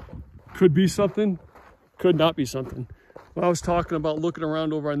 Could be something, could not be something. When I was talking about looking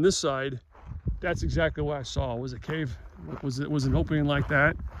around over on this side, that's exactly what I saw. It was a cave. It was an opening like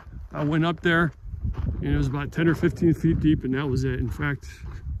that. I went up there, and it was about 10 or 15 feet deep, and that was it. In fact,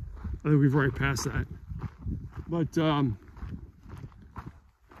 I think we've already passed that. But am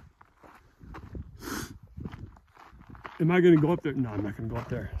I going to go up there? No, I'm not going to go up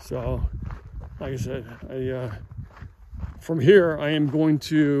there. So, like I said, from here, I am going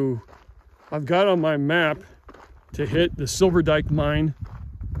to, I've got on my map to hit the Silver Dike mine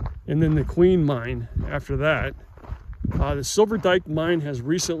and then the Queen mine after that. The Silver Dike mine has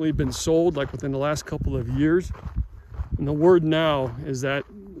recently been sold, like within the last couple of years. And the word now is that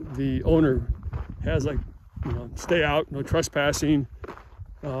the owner has, like, you know, stay out, no trespassing,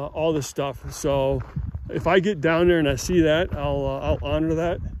 all this stuff. So if I get down there and I see that, I'll honor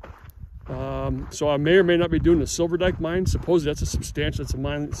that. So I may or may not be doing the Silver Dike mine. Supposedly that's a substantial, it's a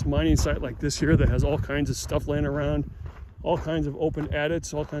mining site like this here that has all kinds of stuff laying around, all kinds of open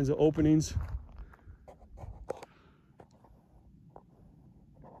adits, all kinds of openings.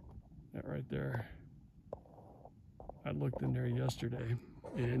 That right there, I looked in there yesterday,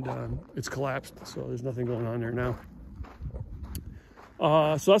 and it's collapsed, so there's nothing going on there now.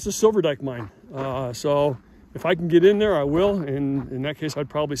 So that's the Silver Dike mine. So if I can get in there, I will, and in that case, I'd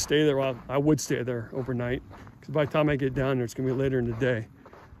probably stay there. Well, I would stay there overnight, because by the time I get down there, it's going to be later in the day.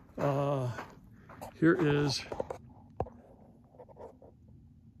 Here is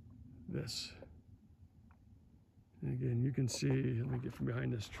this. And again, you can see, let me get from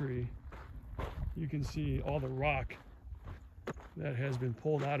behind this tree, you can see all the rock that has been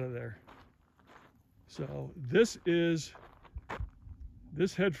pulled out of there. So this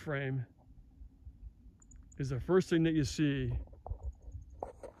head frame is the first thing that you see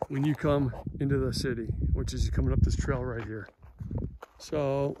when you come into the city, which is coming up this trail right here.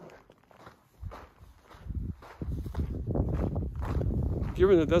 So,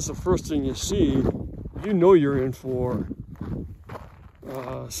 given that that's the first thing you see, you know you're in for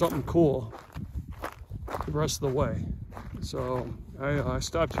something cool the rest of the way. So I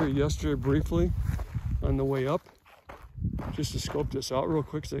stopped here yesterday briefly on the way up just to scope this out real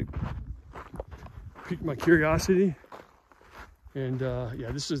quick, so it piqued my curiosity. And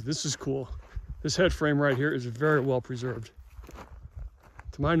yeah, this is cool. This head frame right here is very well preserved.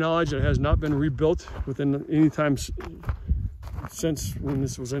 To my knowledge, it has not been rebuilt within any time since when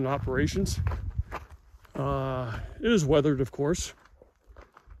this was in operations. It is weathered, of course,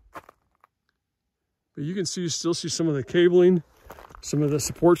 but you can still see some of the cabling, some of the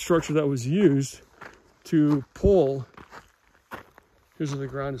support structure that was used to pull. Here's where the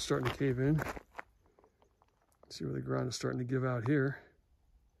ground is starting to cave in. See where the ground is starting to give out here.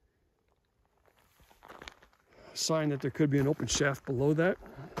 A sign that there could be an open shaft below that.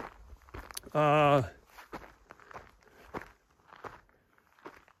 All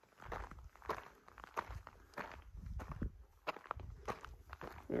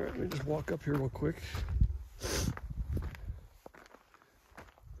right, let me just walk up here real quick.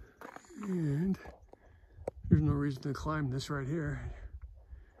 And there's no reason to climb this right here.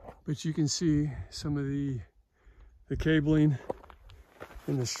 But you can see some of the cabling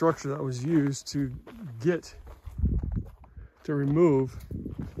and the structure that was used to remove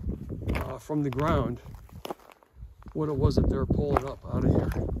from the ground what it was that they're pulling up out of here.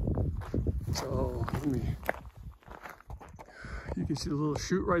 So you can see the little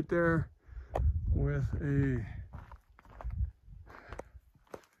chute right there with a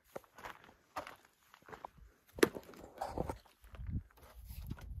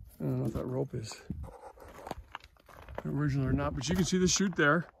I don't know if that rope is original or not, but you can see the chute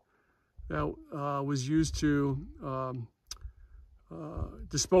there that was used to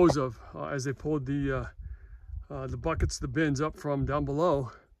dispose of as they pulled the buckets, the bins up from down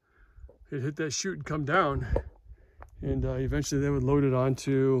below. It hit that chute and come down, and eventually they would load it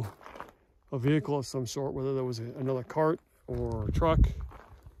onto a vehicle of some sort, whether there was another cart or a truck,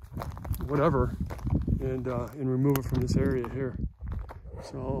 whatever, and remove it from this area here.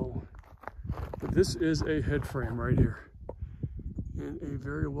 So, but this is a head frame right here, and a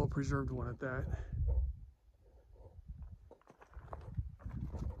very well preserved one at that.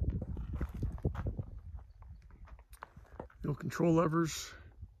 No control levers.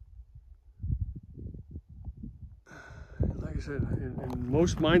 Like I said, in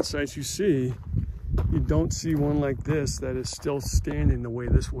most mine sites you don't see one like this that is still standing the way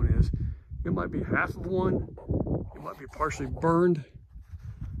this one is. It might be half of one, it might be partially burned,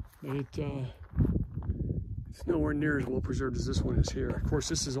 but it's nowhere near as well preserved as this one is here. Of course,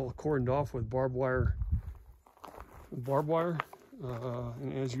 this is all cordoned off with barbed wire.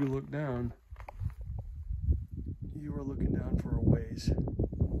 And as you look down, you are looking down for a ways.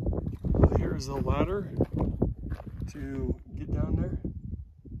 Here is the ladder to get down there.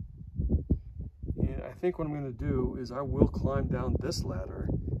 And I think what I'm going to do is I will climb down this ladder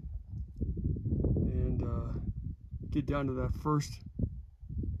and get down to that first.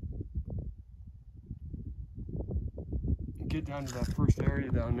 Get down to that first area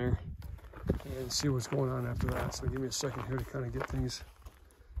down there and see what's going on after that. So give me a second here to kind of get things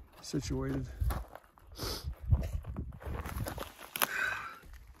situated.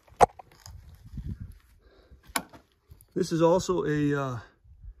 This is also a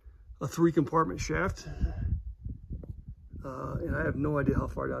 3-compartment shaft, and I have no idea how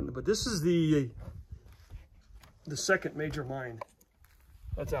far down there, but this is the second major mine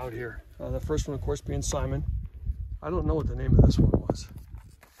that's out here. The first one, of course, being Simon. I don't know what the name of this one was.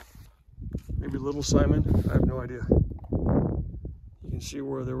 Maybe Little Simon, I have no idea. You can see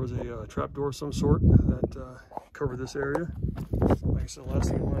where there was a trapdoor of some sort that covered this area. Like I said, the last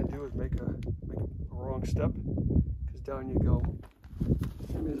thing you want to do is make a wrong step, because down you go.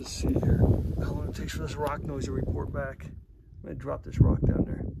 Let me just see here how long it takes for this rock noise to report back. I'm going to drop this rock down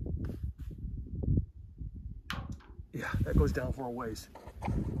there. Yeah, that goes down for a ways.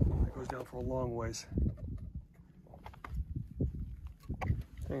 That goes down for a long ways.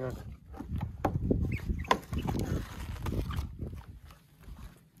 Hang on.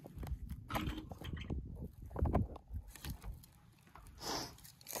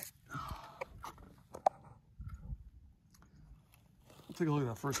 Take a look at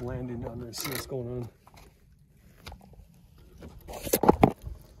that first landing down there and see what's going on.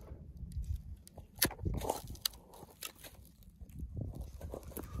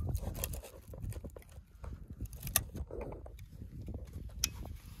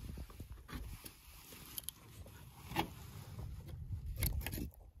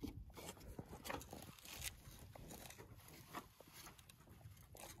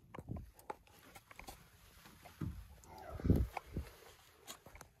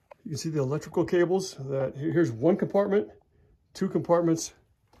 You can see the electrical cables. Here's one compartment, two compartments,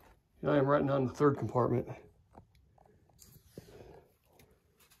 and I am right now in the third compartment.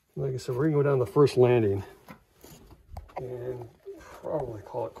 Like I said, we're gonna go down the first landing and probably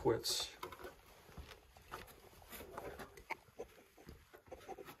call it quits.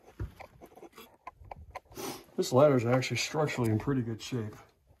 This ladder is actually structurally in pretty good shape.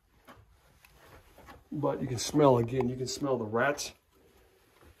 But you can smell, again, you can smell the rats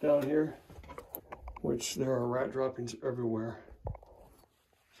down here, which there are rat droppings everywhere.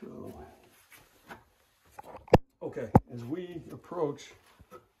 So, okay, as we approach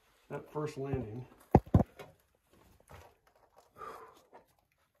that first landing,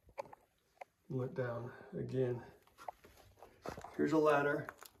 look down again. Here's a ladder.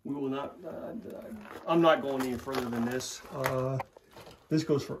 We will not, I'm not going any further than this. This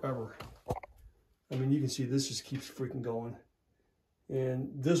goes forever. I mean, you can see this just keeps freaking going. And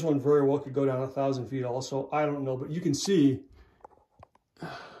this one very well could go down 1,000 feet also. I don't know, but you can see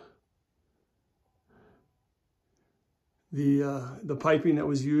the piping that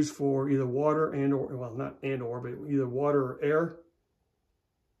was used for either water and or, well, not and or, but either water or air.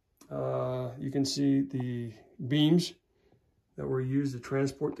 You can see the beams that were used to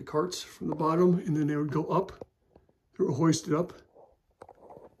transport the carts from the bottom, and then they would go up. They were hoisted up.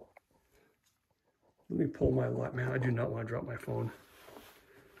 Let me pull my light. Man, I do not want to drop my phone.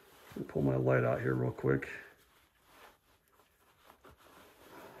 Let me pull my light out here real quick.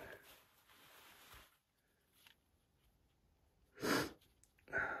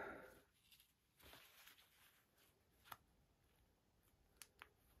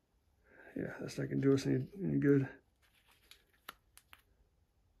 Yeah, that's not going to do us any good.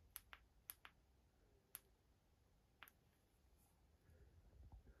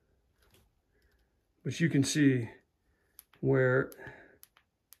 But you can see where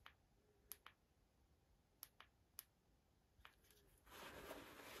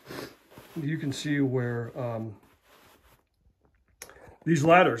these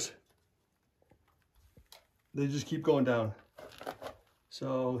ladders, they just keep going down.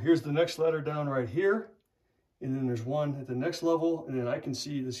 So here's the next ladder down right here, and then there's one at the next level, and then I can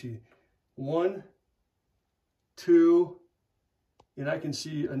see, let's see, 1, 2, and I can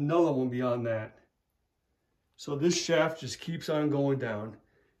see another one beyond that. So this shaft just keeps on going down.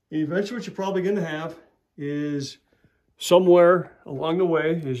 And eventually what you're probably going to have is somewhere along the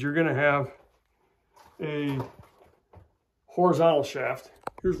way is you're going to have a horizontal shaft.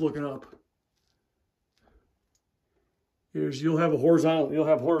 Here's looking up. You'll have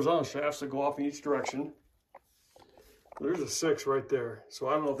horizontal shafts that go off in each direction. There's a 6 right there. So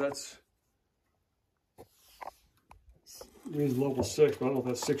I don't know if that's means level 6, but I don't know if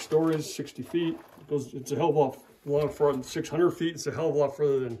that's 6 stories, 60 feet. It's a hell of a lot further, 600 feet. It's a hell of a lot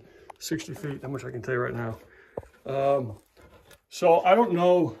further than 60 feet. That much I can tell you right now. So I don't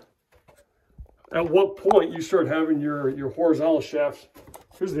know at what point you start having your horizontal shafts.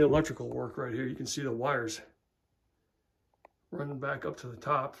 Here's the electrical work right here. You can see the wires running back up to the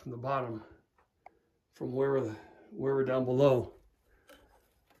top from the bottom, from where we're down below.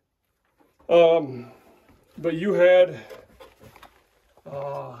 But you had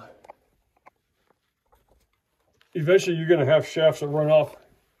eventually you're going to have shafts that run off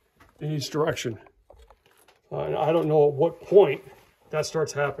in each direction. And I don't know at what point that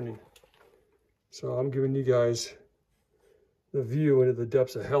starts happening. So I'm giving you guys the view into the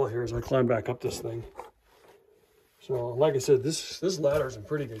depths of hell here as I climb back up this thing. So like I said, this ladder is in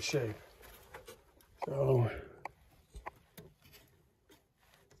pretty good shape. So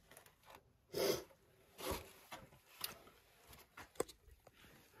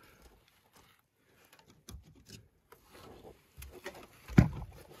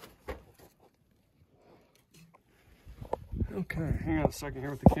okay, hang on a second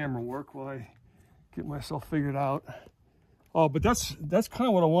here with the camera work while I get myself figured out. Oh, but that's kind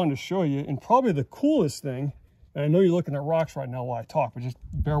of what I wanted to show you. And probably the coolest thing, and I know you're looking at rocks right now while I talk, but just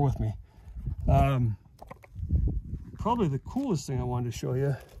bear with me. Probably the coolest thing I wanted to show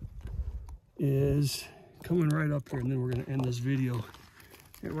you is coming right up here, and then we're going to end this video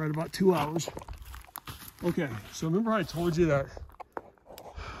at right about 2 hours. Okay, so remember I told you that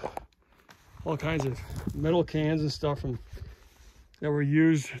all kinds of metal cans and stuff that were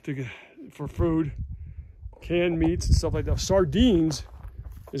used for food, canned meats and stuff like that. Sardines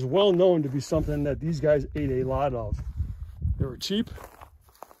is well known to be something that these guys ate a lot of. They were cheap,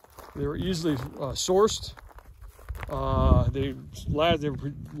 they were easily sourced, they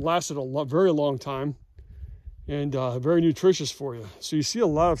lasted a very long time, and very nutritious for you. So you see a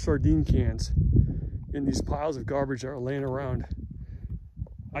lot of sardine cans in these piles of garbage that are laying around.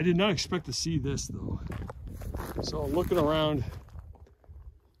 I did not expect to see this though. So looking around,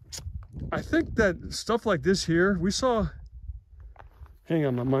 I think that stuff like this here, we saw, hang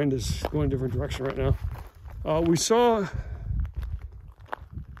on, my mind is going a different direction right now. We saw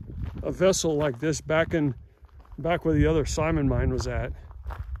a vessel like this back where the other Simon mine was at.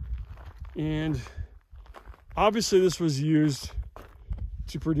 And obviously this was used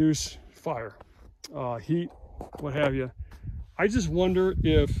to produce fire, heat, what have you. I just wonder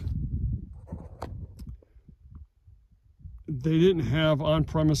if they didn't have on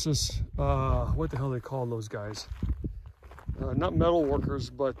premises, what the hell they call those guys? Not metal workers,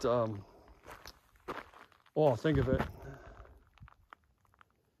 but, oh, think of it.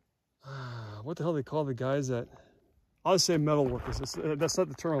 What the hell they call the guys that, I'll just say metal workers. That's not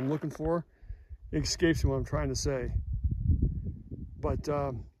the term I'm looking for. It escapes me what I'm trying to say. But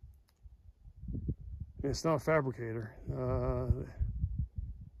it's not a fabricator.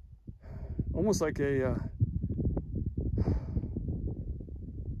 Almost like a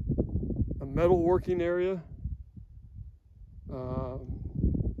metal working area.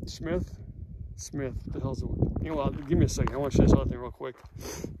 Smith, what the hell's it? You know what, give me a second. I want to show you something real quick.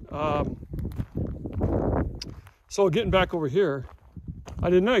 So getting back over here, I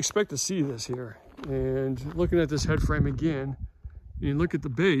did not expect to see this here. And looking at this head frame again, you look at the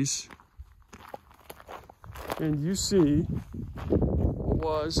base, and you see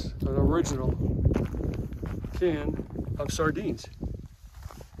what was an original can of sardines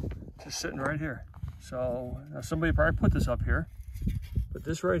just sitting right here. So now somebody probably put this up here, but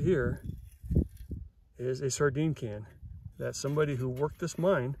this right here is a sardine can that somebody who worked this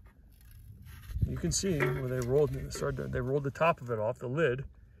mine, you can see where they rolled the top of it off, the lid,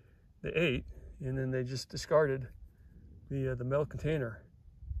 they ate, and then they just discarded the metal container.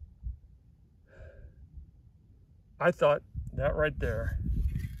 I thought that right there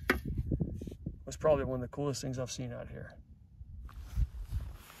was probably one of the coolest things I've seen out here.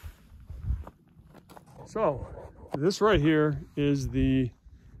 So this right here is the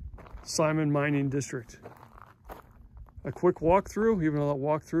Simon Mining District. A quick walkthrough, even though that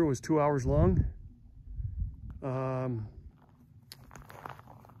walkthrough was 2 hours long.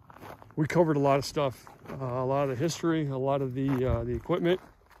 We covered a lot of stuff, a lot of the history, a lot of the equipment.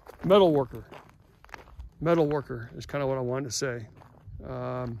 Metal worker is kind of what I wanted to say.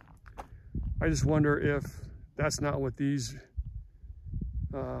 I just wonder if that's not what these,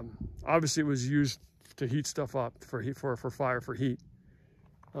 obviously it was used to heat stuff up for fire, for heat.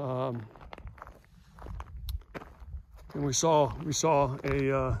 And we saw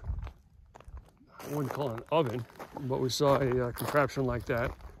a, I wouldn't call it an oven, but we saw a contraption like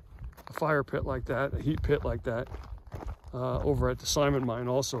that, a fire pit like that, a heat pit like that, over at the Simon mine,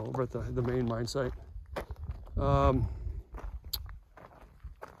 also over at the main mine site.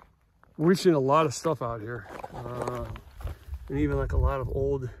 We've seen a lot of stuff out here, and even like a lot of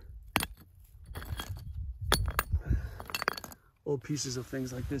old pieces of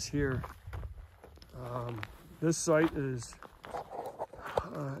things like this here. This site is,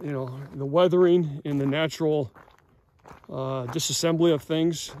 you know, the weathering and the natural disassembly of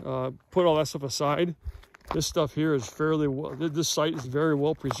things, put all that stuff aside. This stuff here is fairly well, this site is very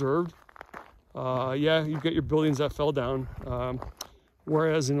well preserved. Yeah, you get your buildings that fell down.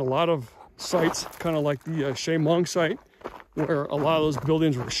 Whereas in a lot of sites, kind of like the Shea Mong site, where a lot of those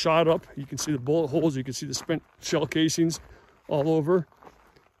buildings were shot up, you can see the bullet holes, you can see the spent shell casings all over.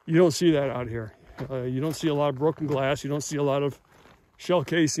 You don't see that out here. You don't see a lot of broken glass. You don't see a lot of shell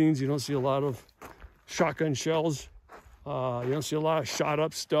casings. You don't see a lot of shotgun shells. You don't see a lot of shot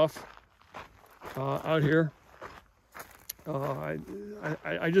up stuff out here.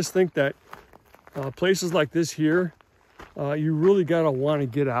 I just think that places like this here, you really got to want to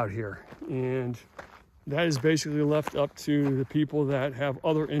get out here. And that is basically left up to the people that have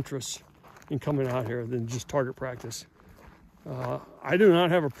other interests in coming out here than just target practice. I do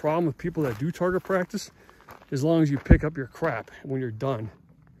not have a problem with people that do target practice as long as you pick up your crap when you're done.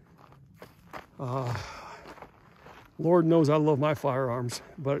 Lord knows I love my firearms,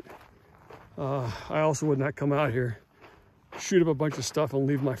 but I also would not come out here, shoot up a bunch of stuff and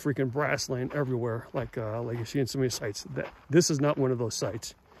leave my freaking brass laying everywhere like you see in so many sites. This is not one of those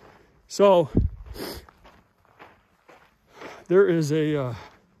sites. So there is a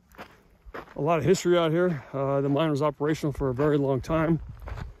lot of history out here. The mine was operational for a very long time,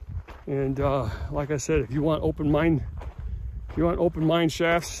 and like I said, if you want open mine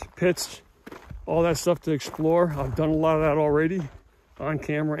shafts, pits, all that stuff to explore, I've done a lot of that already, on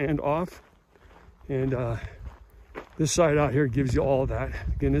camera and off. And this site out here gives you all of that.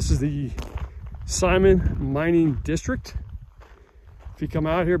 Again, this is the Simon Mining District. if you come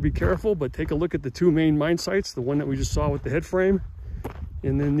out here, be careful, but take a look at the two main mine sites, the one that we just saw with the head frame,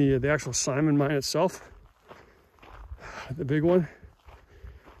 and then the actual Simon mine itself, the big one.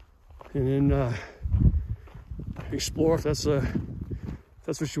 And then explore if that's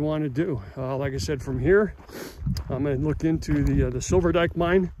what you want to do. Like I said, from here, I'm going to look into the Silver Dike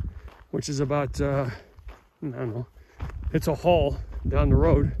mine, which is about, I don't know, it's a haul down the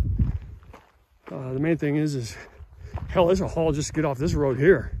road. The main thing is hell, there's a haul just to get off this road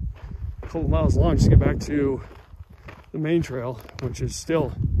here. A couple miles long just to get back to the main trail, which is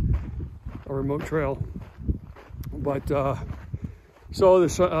still a remote trail. But, so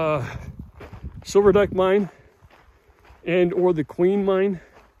the Silver Dike mine and or the Queen mine,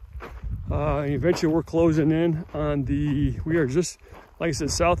 eventually we're closing in on we are just, like I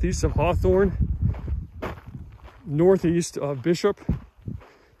said, southeast of Hawthorne, northeast of Bishop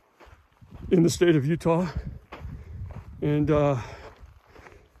in the state of Utah. And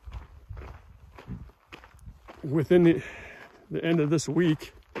within the end of this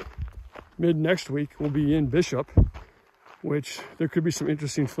week, mid next week, we'll be in Bishop, which there could be some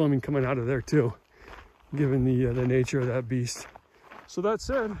interesting filming coming out of there too, given the nature of that beast. So that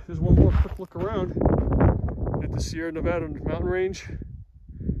said, there's one more quick look around at the Sierra Nevada mountain range.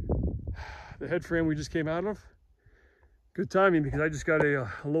 The head frame we just came out of. Good timing, because I just got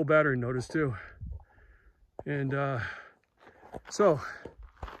a low battery notice too. And so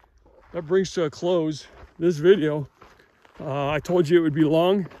that brings to a close this video. I told you it would be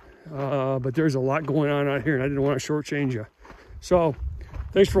long, but there's a lot going on out here and I didn't want to shortchange you. So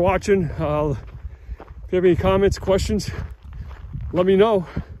thanks for watching. If you have any comments, questions, let me know.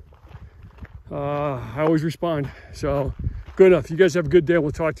 I always respond. So good enough. You guys have a good day.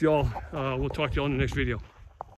 We'll talk to you all. In the next video.